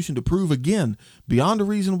prosecution to prove again, beyond a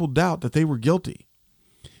reasonable doubt, that they were guilty.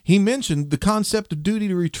 He mentioned the concept of duty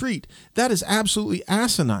to retreat. That is absolutely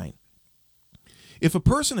asinine. If a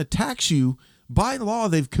person attacks you, by law,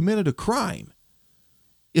 they've committed a crime.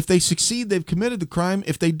 If they succeed, they've committed the crime.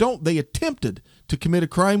 If they don't, they attempted to commit a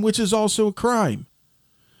crime, which is also a crime.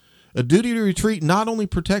 A duty to retreat not only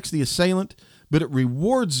protects the assailant, but it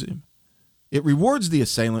rewards him. It rewards the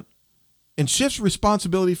assailant and shifts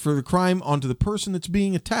responsibility for the crime onto the person that's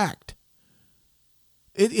being attacked.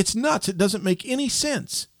 It's nuts. It doesn't make any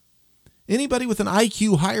sense. Anybody with an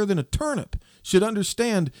IQ higher than a turnip should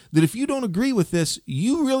understand that if you don't agree with this,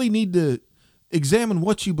 you really need to examine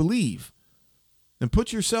what you believe and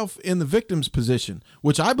put yourself in the victim's position,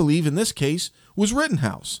 which I believe in this case was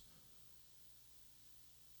Rittenhouse.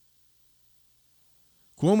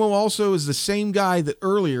 Cuomo also is the same guy that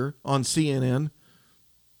earlier on CNN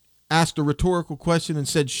asked a rhetorical question and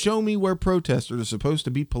said, "Show me where protesters are supposed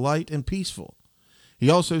to be polite and peaceful." He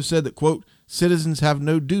also said that, quote, "citizens have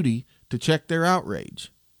no duty to check their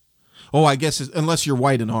outrage." Oh, I guess unless you're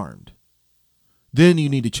white and armed. Then you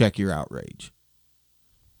need to check your outrage.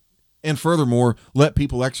 And furthermore, let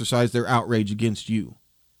people exercise their outrage against you.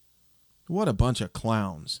 What a bunch of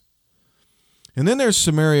clowns. And then there's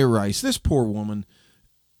Samaria Rice. This poor woman.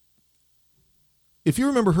 If you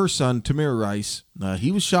remember her son, Tamir Rice,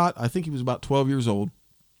 he was shot. I think he was about 12 years old.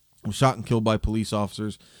 Was shot and killed by police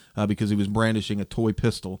officers because he was brandishing a toy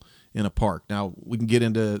pistol in a park. Now, we can get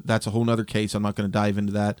into, that's a whole nother case. I'm not going to dive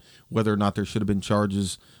into that. Whether or not there should have been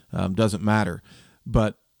charges doesn't matter.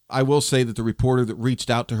 But I will say that the reporter that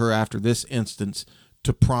reached out to her after this instance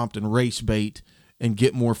to prompt and race bait and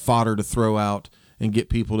get more fodder to throw out and get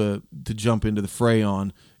people to jump into the fray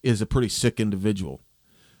on is a pretty sick individual.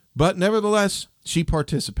 But nevertheless, she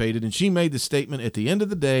participated, and she made the statement, at the end of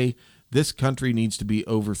the day, this country needs to be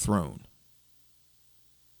overthrown.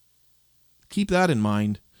 Keep that in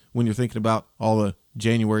mind when you're thinking about all the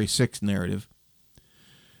January 6th narrative.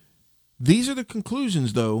 These are the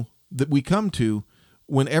conclusions, though, that we come to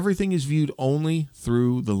when everything is viewed only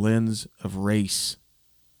through the lens of race.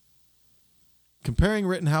 Comparing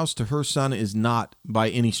Rittenhouse to her son is not, by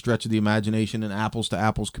any stretch of the imagination, an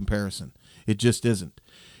apples-to-apples comparison. It just isn't.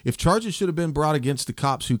 If charges should have been brought against the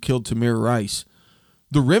cops who killed Tamir Rice,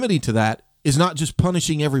 the remedy to that is not just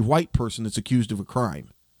punishing every white person that's accused of a crime.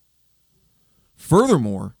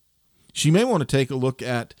 Furthermore, she may want to take a look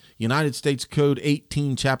at United States Code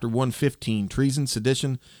 18, Chapter 115, Treason,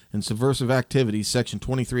 Sedition, and Subversive Activities, Section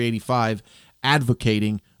 2385,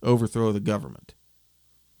 advocating overthrow of the government.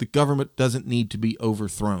 The government doesn't need to be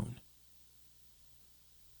overthrown.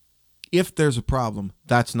 If there's a problem,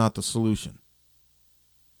 that's not the solution.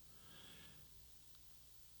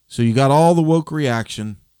 So you got all the woke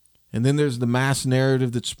reaction, and then there's the mass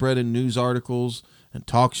narrative that's spread in news articles and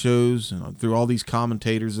talk shows and through all these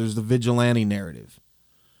commentators. There's the vigilante narrative,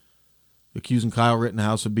 accusing Kyle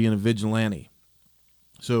Rittenhouse of being a vigilante.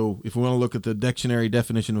 So if we want to look at the dictionary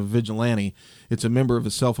definition of vigilante, it's a member of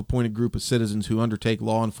a self-appointed group of citizens who undertake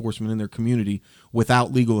law enforcement in their community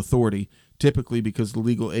without legal authority, typically because the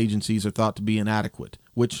legal agencies are thought to be inadequate,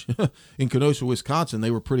 which in Kenosha, Wisconsin,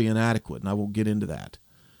 they were pretty inadequate, and I won't get into that.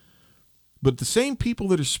 But the same people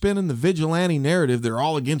that are spinning the vigilante narrative, they're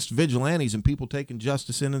all against vigilantes and people taking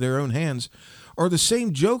justice into their own hands, are the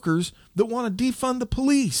same jokers that want to defund the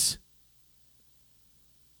police.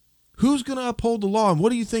 Who's going to uphold the law, and what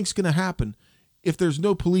do you think is going to happen if there's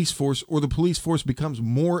no police force or the police force becomes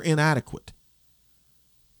more inadequate?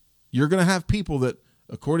 You're going to have people that,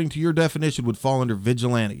 according to your definition, would fall under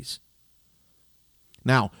vigilantes.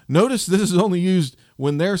 Now, notice this is only used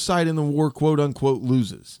when their side in the war, quote unquote,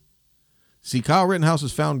 loses. See, Kyle Rittenhouse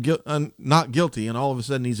is found not guilty, and all of a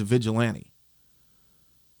sudden he's a vigilante.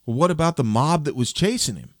 Well, what about the mob that was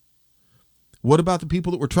chasing him? What about the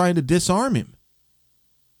people that were trying to disarm him?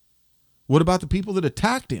 What about the people that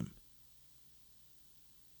attacked him?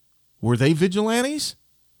 Were they vigilantes?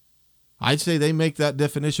 I'd say they make that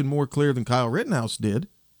definition more clear than Kyle Rittenhouse did.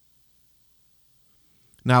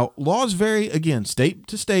 Now, laws vary, again, state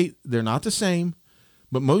to state. They're not the same,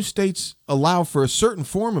 but most states allow for a certain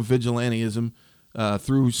form of vigilantism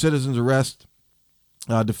through citizens' arrest,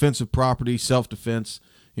 defensive property, self-defense,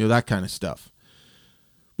 that kind of stuff.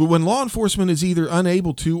 But when law enforcement is either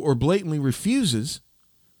unable to or blatantly refuses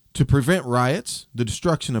to prevent riots, the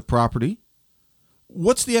destruction of property,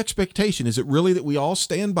 what's the expectation? Is it really that we all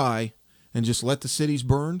stand by and just let the cities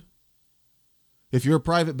burn? If you're a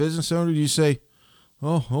private business owner, you say,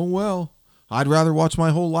 oh well, I'd rather watch my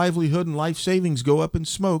whole livelihood and life savings go up in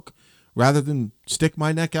smoke rather than stick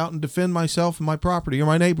my neck out and defend myself and my property or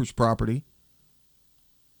my neighbor's property.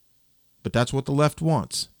 But that's what the left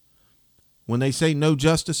wants. When they say no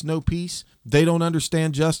justice, no peace, they don't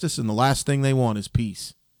understand justice, and the last thing they want is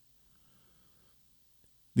peace.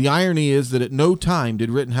 The irony is that at no time did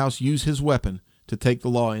Rittenhouse use his weapon to take the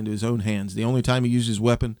law into his own hands. The only time he used his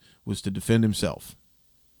weapon was to defend himself.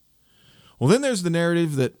 Well, then there's the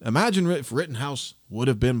narrative that imagine if Rittenhouse would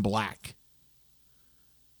have been black,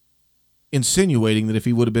 insinuating that if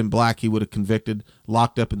he would have been black, he would have convicted,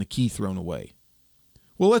 locked up, and the key thrown away.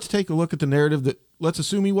 Well, let's take a look at the narrative that let's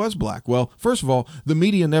assume he was black. Well, first of all, the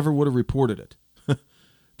media never would have reported it.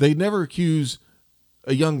 They'd never accuse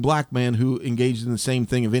a young black man who engaged in the same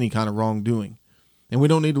thing of any kind of wrongdoing. And we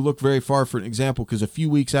don't need to look very far for an example, because a few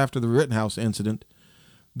weeks after the Rittenhouse incident,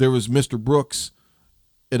 there was Mr. Brooks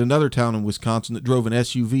at another town in Wisconsin that drove an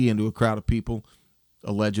SUV into a crowd of people,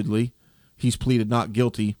 allegedly. He's pleaded not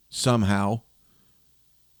guilty somehow.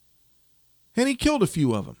 And he killed a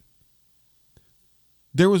few of them.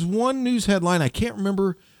 There was one news headline, I can't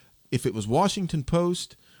remember if it was Washington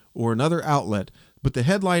Post or another outlet, but the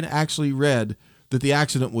headline actually read that the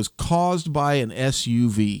accident was caused by an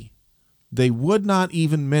SUV. They would not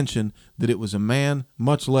even mention that it was a man,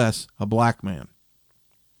 much less a black man.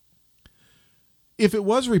 If it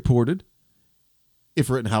was reported, if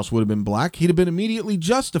Rittenhouse would have been black, he'd have been immediately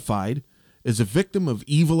justified as a victim of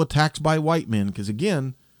evil attacks by white men. Because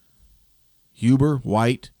again, Huber,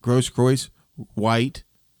 white, Grosskreutz, white,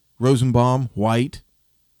 Rosenbaum, white.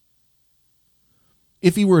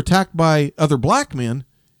 If he were attacked by other black men,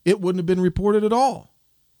 it wouldn't have been reported at all.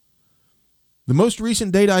 The most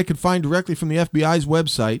recent data I could find directly from the FBI's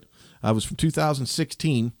website was from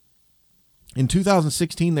 2016. In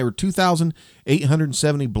 2016, there were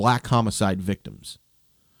 2,870 black homicide victims.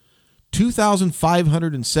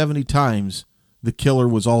 2,570 times the killer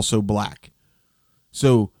was also black.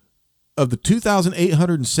 So, of the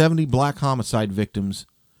 2,870 black homicide victims,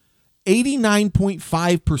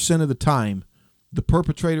 89.5% of the time, the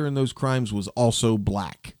perpetrator in those crimes was also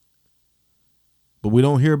black. But we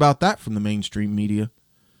don't hear about that from the mainstream media.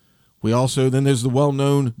 Then there's the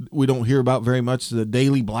well-known, we don't hear about very much, the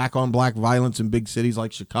daily black-on-black violence in big cities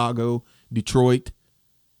like Chicago, Detroit.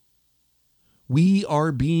 We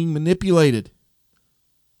are being manipulated.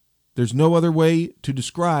 There's no other way to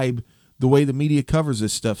describe the way the media covers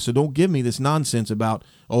this stuff. So don't give me this nonsense about,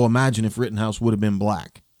 imagine if Rittenhouse would have been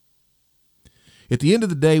black. At the end of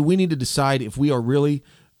the day, we need to decide if we are really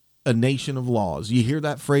a nation of laws. You hear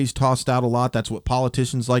that phrase tossed out a lot. That's what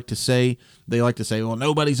politicians like to say. They like to say,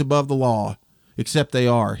 nobody's above the law, except they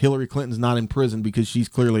are. Hillary Clinton's not in prison because she's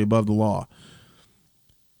clearly above the law.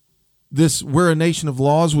 This "we're a nation of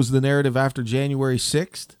laws" was the narrative after January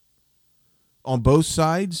 6th on both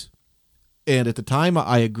sides. And at the time,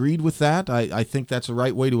 I agreed with that. I think that's the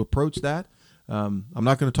right way to approach that. I'm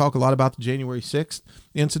not going to talk a lot about the January 6th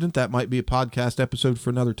incident. That might be a podcast episode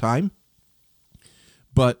for another time.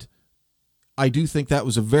 But I do think that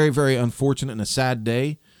was a very, very unfortunate and a sad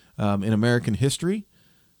day in American history.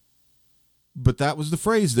 But that was the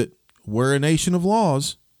phrase that we're a nation of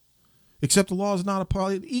laws, except the law is not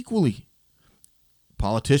applied equally.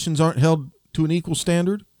 Politicians aren't held to an equal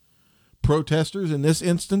standard. Protesters, in this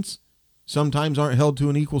instance, sometimes aren't held to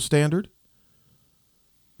an equal standard.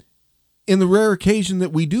 In the rare occasion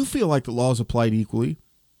that we do feel like the law is applied equally,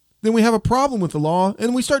 then we have a problem with the law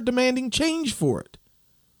and we start demanding change for it.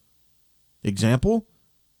 Example,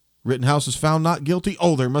 Rittenhouse is found not guilty.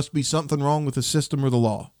 Oh, there must be something wrong with the system or the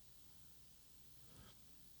law.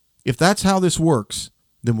 If that's how this works,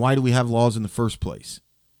 then why do we have laws in the first place?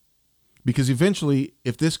 Because eventually,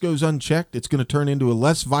 if this goes unchecked, it's going to turn into a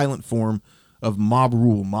less violent form of mob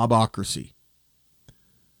rule, mobocracy.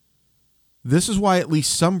 This is why at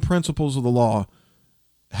least some principles of the law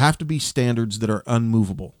have to be standards that are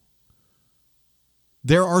unmovable.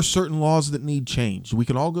 There are certain laws that need change. We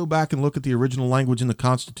can all go back and look at the original language in the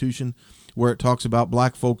Constitution where it talks about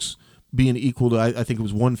black folks being equal to, I think it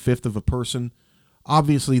was 1/5 of a person.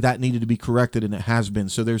 Obviously, that needed to be corrected, and it has been.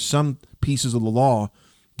 So there's some pieces of the law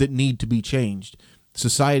that need to be changed.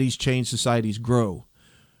 Societies change, societies grow.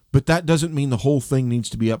 But that doesn't mean the whole thing needs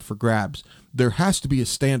to be up for grabs. There has to be a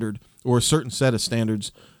standard or a certain set of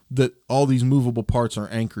standards that all these movable parts are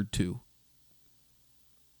anchored to.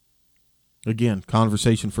 Again,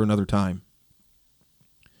 conversation for another time.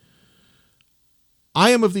 I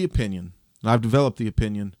am of the opinion, and I've developed the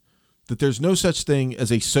opinion, that there's no such thing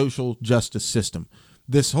as a social justice system.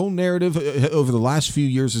 This whole narrative over the last few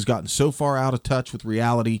years has gotten so far out of touch with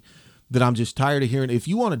reality that I'm just tired of hearing. If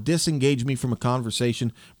you want to disengage me from a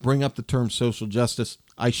conversation, bring up the term social justice,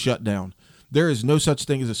 I shut down. There is no such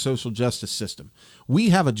thing as a social justice system. We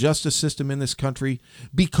have a justice system in this country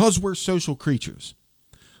because we're social creatures.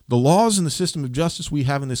 The laws and the system of justice we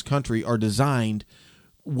have in this country are designed,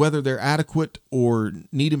 whether they're adequate or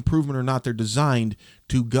need improvement or not, they're designed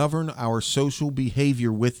to govern our social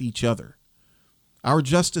behavior with each other. Our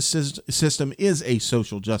justice system is a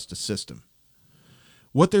social justice system.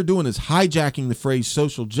 What they're doing is hijacking the phrase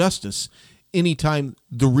social justice anytime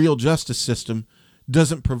the real justice system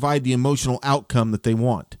doesn't provide the emotional outcome that they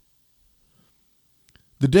want.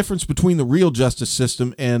 The difference between the real justice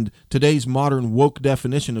system and today's modern woke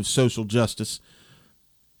definition of social justice,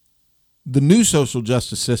 the new social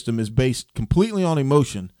justice system is based completely on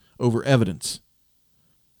emotion over evidence,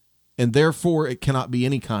 and therefore it cannot be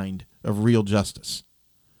any kind of real justice.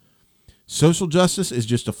 Social justice is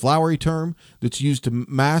just a flowery term that's used to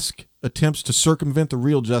mask attempts to circumvent the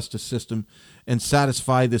real justice system and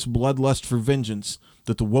satisfy this bloodlust for vengeance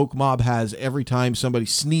that the woke mob has every time somebody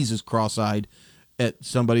sneezes cross-eyed at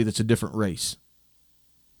somebody that's a different race.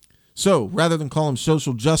 So, rather than call them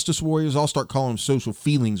social justice warriors, I'll start calling them social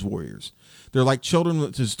feelings warriors. They're like children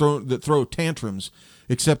that throw tantrums,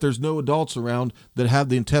 except there's no adults around that have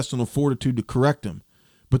the intestinal fortitude to correct them.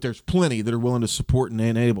 But there's plenty that are willing to support and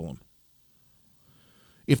enable them.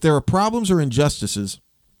 If there are problems or injustices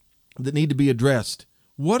that need to be addressed,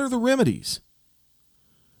 what are the remedies?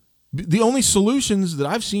 The only solutions that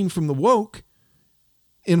I've seen from the woke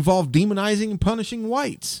involve demonizing and punishing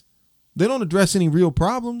whites. They don't address any real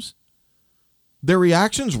problems. Their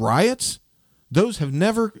reactions, riots, those have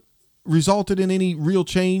never resulted in any real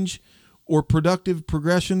change or productive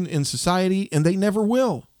progression in society, and they never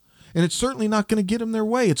will. And it's certainly not going to get them their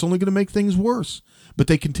way. It's only going to make things worse. But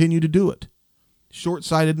they continue to do it.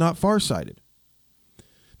 Short-sighted, not far-sighted.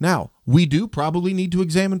 Now, we do probably need to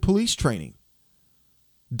examine police training.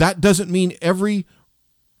 That doesn't mean every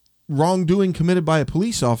wrongdoing committed by a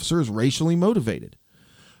police officer is racially motivated.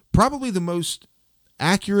 Probably the most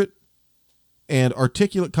accurate and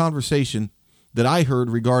articulate conversation that I heard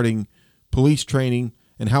regarding police training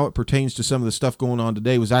and how it pertains to some of the stuff going on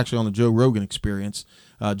today was actually on the Joe Rogan Experience.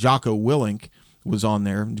 Jocko Willink was on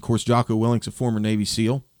there. Of course, Jocko Willink's a former Navy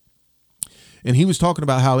SEAL. And he was talking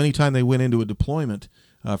about how anytime they went into a deployment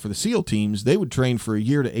for the SEAL teams, they would train for a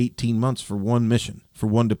year to 18 months for one mission, for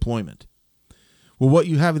one deployment. Well, what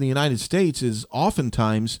you have in the United States is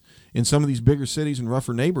oftentimes in some of these bigger cities and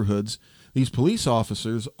rougher neighborhoods, these police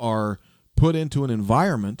officers are put into an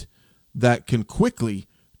environment that can quickly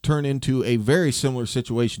turn into a very similar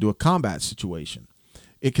situation to a combat situation.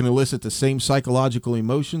 It can elicit the same psychological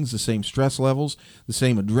emotions, the same stress levels, the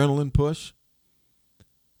same adrenaline push.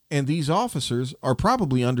 And these officers are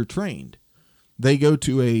probably undertrained. They go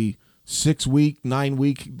to a 6-week,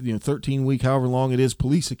 9-week, 13-week, however long it is,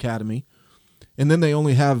 police academy. And then they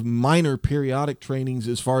only have minor periodic trainings,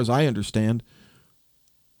 as far as I understand,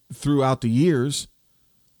 throughout the years.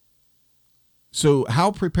 So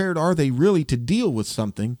how prepared are they really to deal with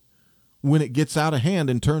something when it gets out of hand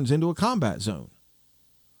and turns into a combat zone?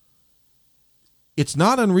 It's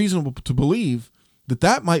not unreasonable to believe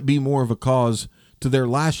that might be more of a cause to their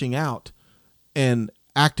lashing out and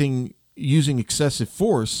acting using excessive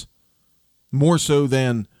force more so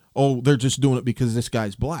than, oh, they're just doing it because this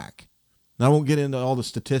guy's black. Now, I won't get into all the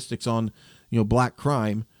statistics on, black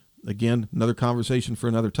crime. Again, another conversation for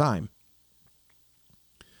another time.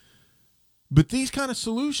 But these kind of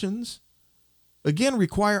solutions, again,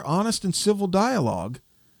 require honest and civil dialogue.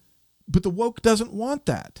 But the woke doesn't want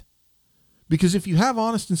that. Because if you have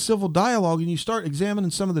honest and civil dialogue and you start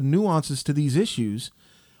examining some of the nuances to these issues,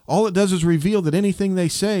 all it does is reveal that anything they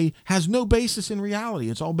say has no basis in reality.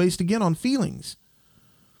 It's all based, again, on feelings.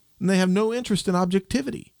 And they have no interest in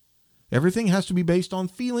objectivity. Everything has to be based on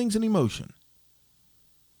feelings and emotion.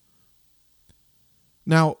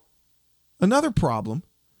 Now, another problem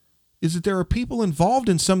is that there are people involved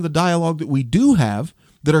in some of the dialogue that we do have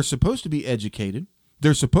that are supposed to be educated.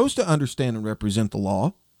 They're supposed to understand and represent the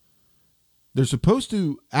law. They're supposed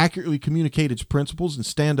to accurately communicate its principles and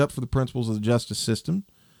stand up for the principles of the justice system.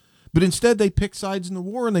 But instead, they pick sides in the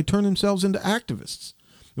war and they turn themselves into activists.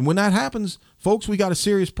 And when that happens, folks, we got a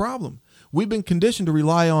serious problem. We've been conditioned to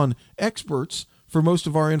rely on experts for most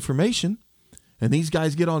of our information. And these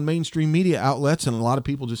guys get on mainstream media outlets and a lot of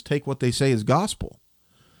people just take what they say as gospel.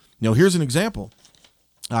 Now, here's an example.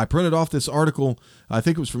 I printed off this article, I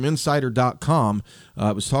think it was from Insider.com.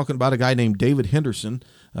 It was talking about a guy named David Henderson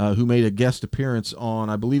who made a guest appearance on,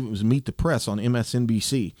 I believe it was Meet the Press on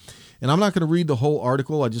MSNBC. And I'm not going to read the whole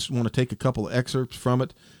article. I just want to take a couple of excerpts from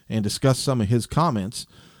it and discuss some of his comments.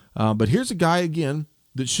 But here's a guy, again,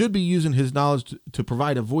 that should be using his knowledge to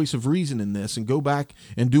provide a voice of reason in this and go back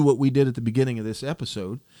and do what we did at the beginning of this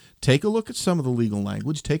episode. Take a look at some of the legal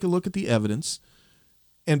language. Take a look at the evidence.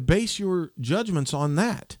 And base your judgments on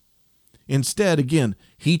that. Instead, again,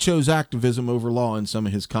 he chose activism over law in some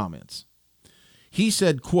of his comments. He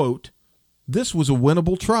said, quote, "This was a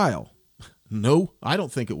winnable trial." No, I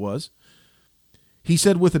don't think it was. He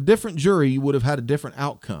said, "With a different jury, you would have had a different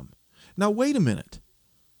outcome." Now, wait a minute.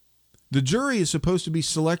 The jury is supposed to be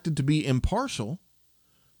selected to be impartial.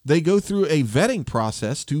 They go through a vetting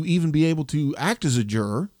process to even be able to act as a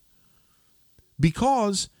juror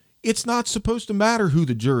because it's not supposed to matter who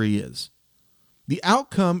the jury is. The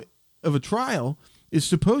outcome of a trial is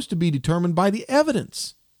supposed to be determined by the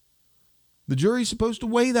evidence. The jury is supposed to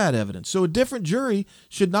weigh that evidence. So a different jury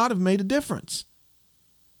should not have made a difference.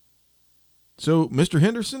 So, Mr.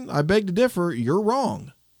 Henderson, I beg to differ. You're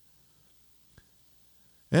wrong.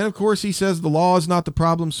 And, of course, he says the law is not the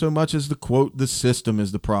problem so much as the, quote, "the system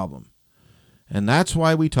is the problem." And that's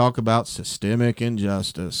why we talk about systemic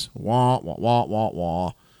injustice. Wah, wah, wah, wah,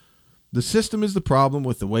 wah. The system is the problem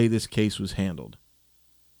with the way this case was handled.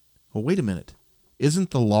 Well, wait a minute.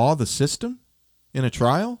 Isn't the law the system in a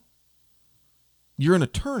trial? You're an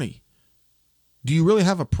attorney. Do you really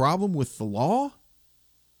have a problem with the law?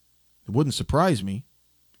 It wouldn't surprise me.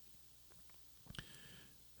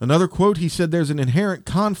 Another quote, he said there's an inherent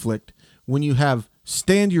conflict when you have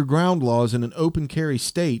stand your ground laws in an open carry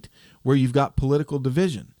state where you've got political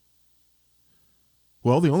division.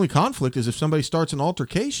 Well, the only conflict is if somebody starts an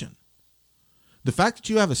altercation. The fact that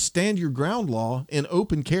you have a stand your ground law in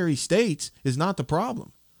open carry states is not the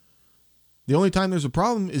problem. The only time there's a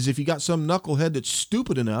problem is if you got some knucklehead that's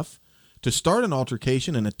stupid enough to start an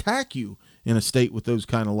altercation and attack you in a state with those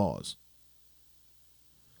kind of laws.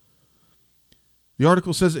 The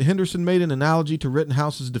article says that Henderson made an analogy to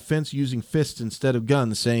Rittenhouse's defense using fists instead of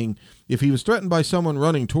guns, saying if he was threatened by someone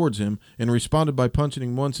running towards him and responded by punching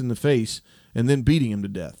him once in the face and then beating him to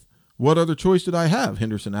death. What other choice did I have?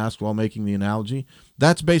 Henderson asked while making the analogy.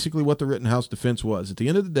 That's basically what the Rittenhouse defense was. At the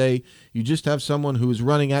end of the day, you just have someone who is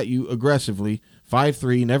running at you aggressively,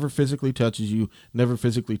 5'3", never physically touches you, never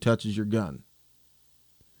physically touches your gun.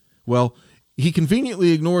 Well, he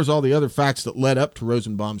conveniently ignores all the other facts that led up to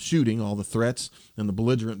Rosenbaum's shooting, all the threats and the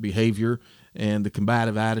belligerent behavior and the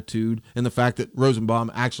combative attitude and the fact that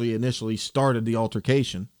Rosenbaum actually initially started the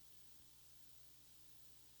altercation.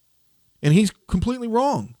 And he's completely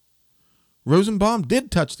wrong. Rosenbaum did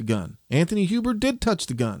touch the gun. Anthony Huber did touch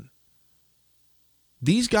the gun.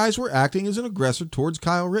 These guys were acting as an aggressor towards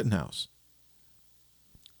Kyle Rittenhouse.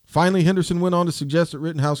 Finally, Henderson went on to suggest that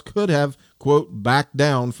Rittenhouse could have, quote, backed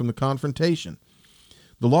down from the confrontation.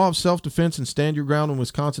 The law of self-defense and stand your ground in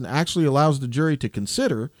Wisconsin actually allows the jury to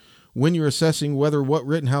consider, when you're assessing whether what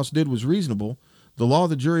Rittenhouse did was reasonable, the law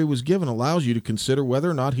the jury was given allows you to consider whether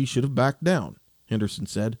or not he should have backed down, Henderson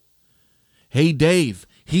said. Hey, Dave,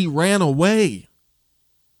 he ran away.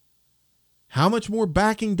 How much more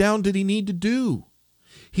backing down did he need to do?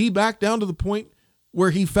 He backed down to the point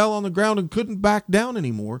where he fell on the ground and couldn't back down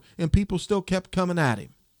anymore, and people still kept coming at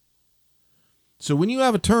him. So when you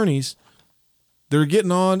have attorneys They're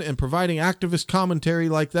getting on and providing activist commentary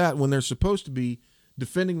like that when they're supposed to be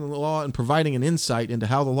defending the law and providing an insight into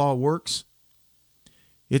how the law works.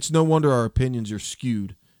 It's no wonder our opinions are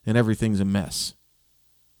skewed and everything's a mess.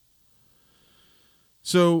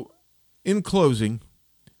 So, in closing,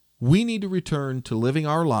 we need to return to living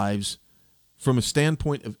our lives from a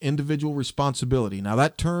standpoint of individual responsibility. Now,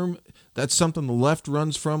 that term, that's something the left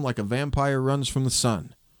runs from like a vampire runs from the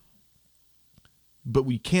sun. But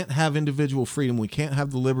we can't have individual freedom. We can't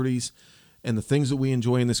have the liberties and the things that we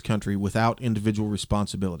enjoy in this country without individual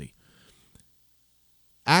responsibility.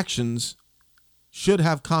 Actions should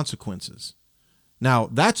have consequences. Now,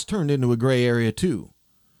 that's turned into a gray area too.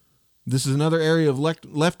 This is another area of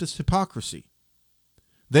leftist hypocrisy.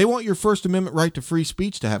 They want your First Amendment right to free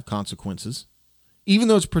speech to have consequences, even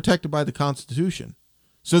though it's protected by the Constitution,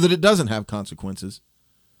 so that it doesn't have consequences.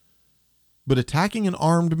 But attacking an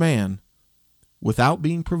armed man without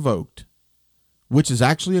being provoked, which is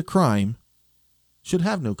actually a crime, should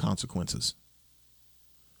have no consequences.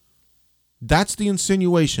 That's the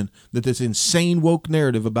insinuation that this insane woke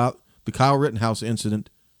narrative about the Kyle Rittenhouse incident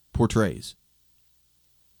portrays.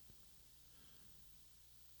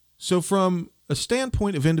 So from a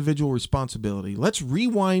standpoint of individual responsibility, let's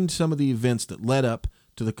rewind some of the events that led up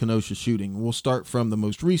to the Kenosha shooting. We'll start from the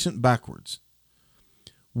most recent backwards.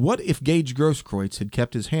 What if Gage Grosskreutz had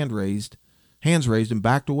kept his hands raised and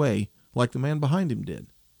backed away like the man behind him did?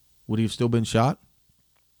 Would he have still been shot?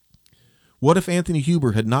 What if Anthony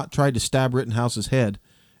Huber had not tried to stab Rittenhouse's head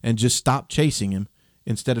and just stopped chasing him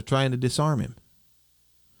instead of trying to disarm him?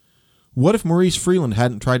 What if Maurice Freeland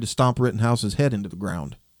hadn't tried to stomp Rittenhouse's head into the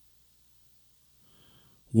ground?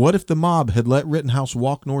 What if the mob had let Rittenhouse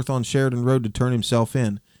walk north on Sheridan Road to turn himself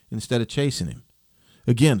in instead of chasing him?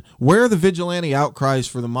 Again, where are the vigilante outcries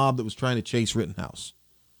for the mob that was trying to chase Rittenhouse?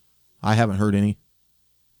 I haven't heard any.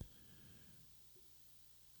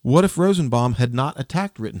 What if Rosenbaum had not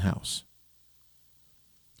attacked Rittenhouse?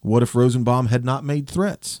 What if Rosenbaum had not made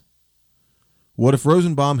threats? What if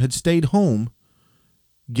Rosenbaum had stayed home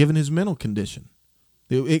given his mental condition?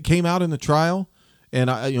 It came out in the trial. And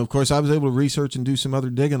of course, I was able to research and do some other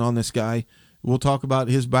digging on this guy. We'll talk about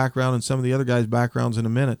his background and some of the other guys' backgrounds in a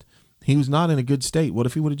minute. He was not in a good state. What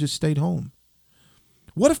if he would have just stayed home?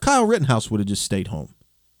 What if Kyle Rittenhouse would have just stayed home?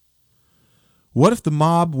 What if the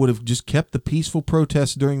mob would have just kept the peaceful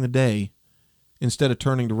protests during the day instead of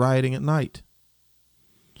turning to rioting at night?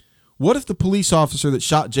 What if the police officer that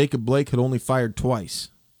shot Jacob Blake had only fired twice?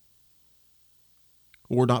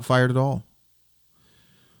 Or not fired at all?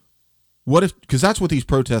 What if, because that's what these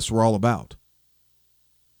protests were all about.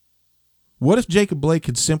 What if Jacob Blake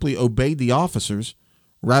had simply obeyed the officers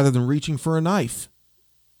rather than reaching for a knife?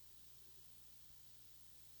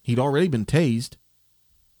 He'd already been tased.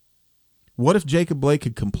 What if Jacob Blake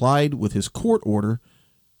had complied with his court order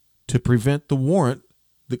to prevent the warrant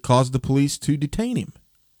that caused the police to detain him?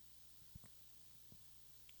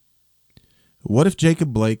 What if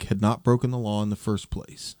Jacob Blake had not broken the law in the first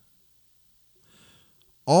place?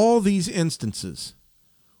 All these instances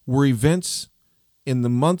were events in the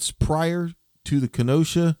months prior to the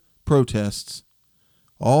Kenosha protests.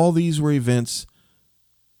 All these were events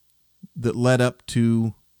that led up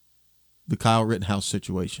to the Kyle Rittenhouse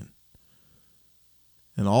situation.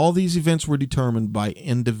 And all these events were determined by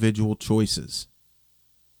individual choices.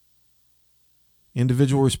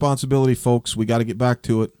 Individual responsibility, folks. We got to get back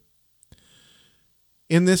to it.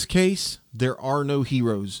 In this case, there are no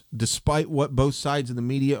heroes. Despite what both sides of the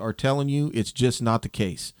media are telling you, it's just not the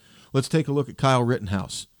case. Let's take a look at Kyle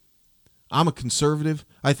Rittenhouse. I'm a conservative.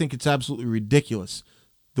 I think it's absolutely ridiculous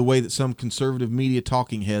the way that some conservative media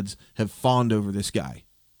talking heads have fawned over this guy.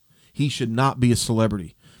 He should not be a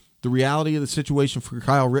celebrity. The reality of the situation for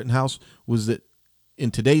Kyle Rittenhouse was that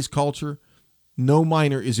in today's culture, no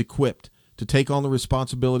minor is equipped to take on the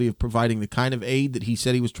responsibility of providing the kind of aid that he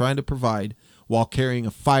said he was trying to provide while carrying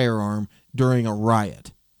a firearm during a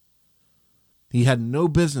riot. He had no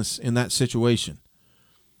business in that situation.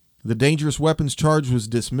 The dangerous weapons charge was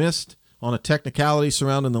dismissed on a technicality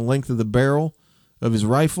surrounding the length of the barrel of his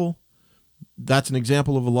rifle. That's an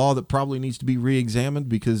example of a law that probably needs to be re-examined,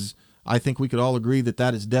 because I think we could all agree that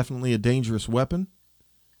that is definitely a dangerous weapon.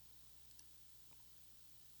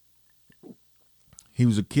 He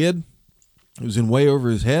was a kid. It was in way over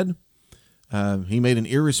his head. He made an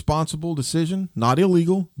irresponsible decision, not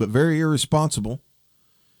illegal, but very irresponsible.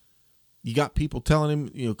 You got people telling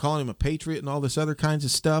him, calling him a patriot and all this other kinds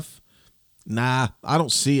of stuff. Nah, I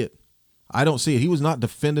don't see it. I don't see it. He was not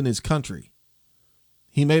defending his country.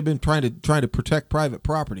 He may have been trying to protect private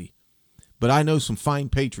property, but I know some fine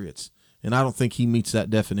patriots, and I don't think he meets that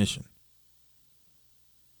definition.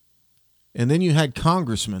 And then you had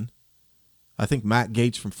congressmen, I think Matt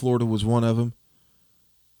Gaetz from Florida was one of them,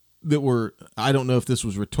 that were, I don't know if this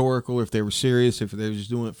was rhetorical, if they were serious, if they were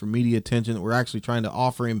just doing it for media attention, that were actually trying to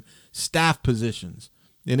offer him staff positions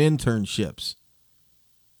and internships.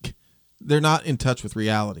 They're not in touch with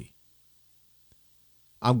reality.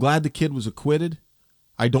 I'm glad the kid was acquitted.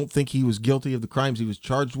 I don't think he was guilty of the crimes he was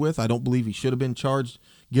charged with. I don't believe he should have been charged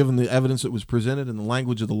given the evidence that was presented in the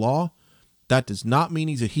language of the law. That does not mean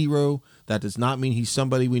he's a hero. That does not mean he's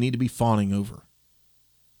somebody we need to be fawning over.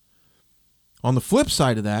 On the flip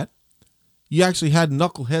side of that, you actually had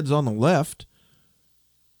knuckleheads on the left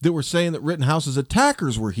that were saying that Rittenhouse's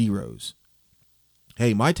attackers were heroes.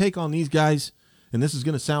 Hey, my take on these guys, and this is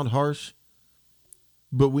going to sound harsh,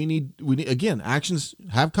 but we need again, actions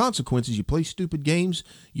have consequences. You play stupid games,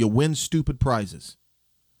 you win stupid prizes.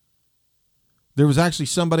 There was actually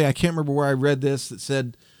somebody, I can't remember where I read this, that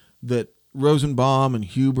said that Rosenbaum and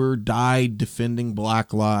Huber died defending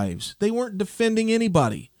black lives. They weren't defending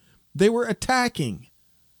anybody. They were attacking.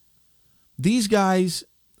 These guys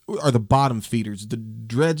are the bottom feeders, the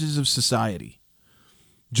dredges of society.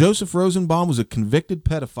 Joseph Rosenbaum was a convicted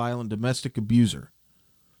pedophile and domestic abuser.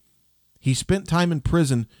 He spent time in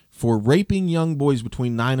prison for raping young boys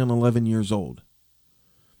between 9 and 11 years old.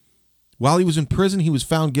 While he was in prison, he was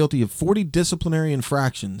found guilty of 40 disciplinary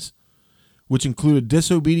infractions, which included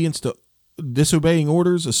disobeying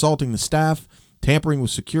orders, assaulting the staff, tampering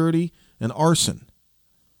with security, and arson.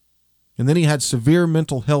 And then he had severe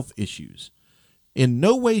mental health issues. In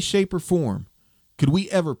no way, shape, or form could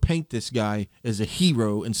we ever paint this guy as a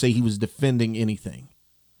hero and say he was defending anything.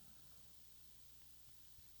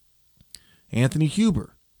 Anthony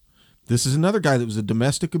Huber. This is another guy that was a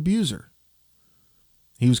domestic abuser.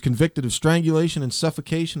 He was convicted of strangulation and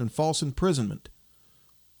suffocation and false imprisonment,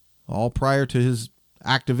 all prior to his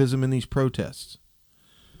activism in these protests.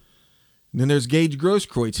 And then there's Gage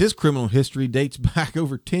Grosskreutz. His criminal history dates back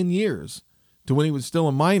over 10 years to when he was still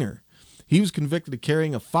a minor. He was convicted of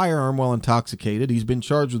carrying a firearm while intoxicated. He's been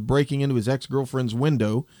charged with breaking into his ex-girlfriend's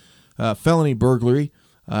window, felony burglary,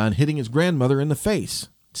 and hitting his grandmother in the face.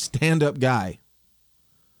 Stand-up guy.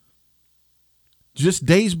 Just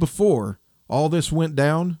days before all this went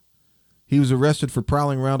down, he was arrested for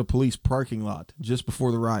prowling around a police parking lot just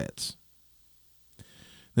before the riots.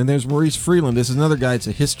 Then there's Maurice Freeland. This is another guy. It's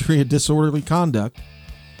a history of disorderly conduct.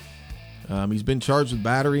 He's been charged with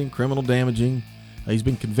battery and criminal damaging. He's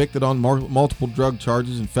been convicted on multiple drug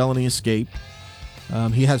charges and felony escape.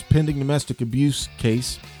 He has pending domestic abuse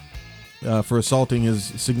case for assaulting his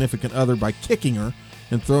significant other by kicking her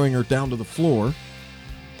and throwing her down to the floor.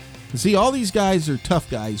 You see, all these guys are tough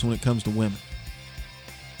guys when it comes to women.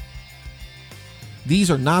 These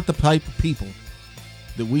are not the type of people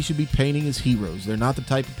that we should be painting as heroes. They're not the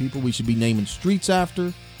type of people we should be naming streets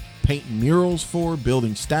after, painting murals for,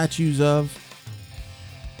 building statues of.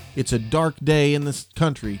 It's a dark day in this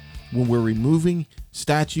country when we're removing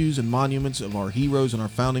statues and monuments of our heroes and our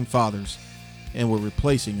founding fathers, and we're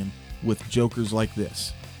replacing them with jokers like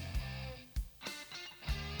this.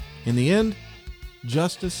 In the end,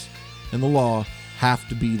 justice and the law have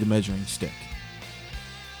to be the measuring stick.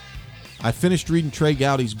 I finished reading Trey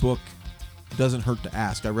Gowdy's book, Doesn't Hurt to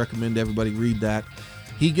Ask. I recommend everybody read that.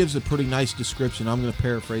 He gives a pretty nice description. I'm going to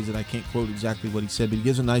paraphrase it. I can't quote exactly what he said, but he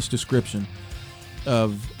gives a nice description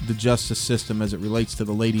of the justice system as it relates to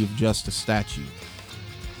the Lady of Justice statue.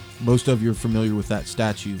 Most of you are familiar with that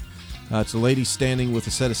statue. It's a lady standing with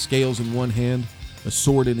a set of scales in one hand, a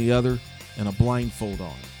sword in the other, and a blindfold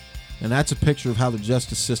on. And that's a picture of how the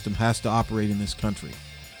justice system has to operate in this country.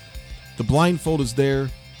 The blindfold is there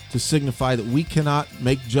to signify that we cannot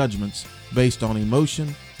make judgments based on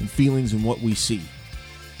emotion and feelings and what we see.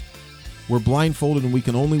 We're blindfolded and we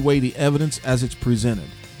can only weigh the evidence as it's presented.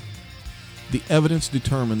 The evidence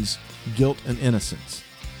determines guilt and innocence.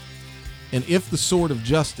 And if the sword of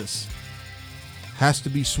justice has to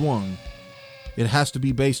be swung, it has to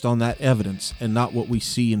be based on that evidence and not what we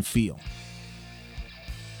see and feel.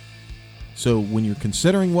 So when you're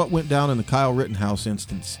considering what went down in the Kyle Rittenhouse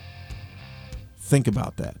instance, think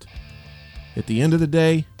about that. At the end of the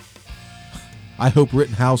day, I hope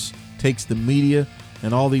Rittenhouse takes the media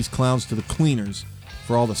and all these clowns to the cleaners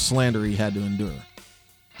for all the slander he had to endure.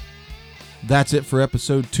 That's it for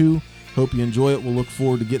episode 2. Hope you enjoy it. We'll look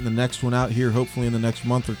forward to getting the next one out here, hopefully in the next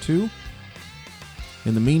month or two.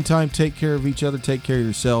 In the meantime, take care of each other, take care of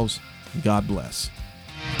yourselves, and God bless.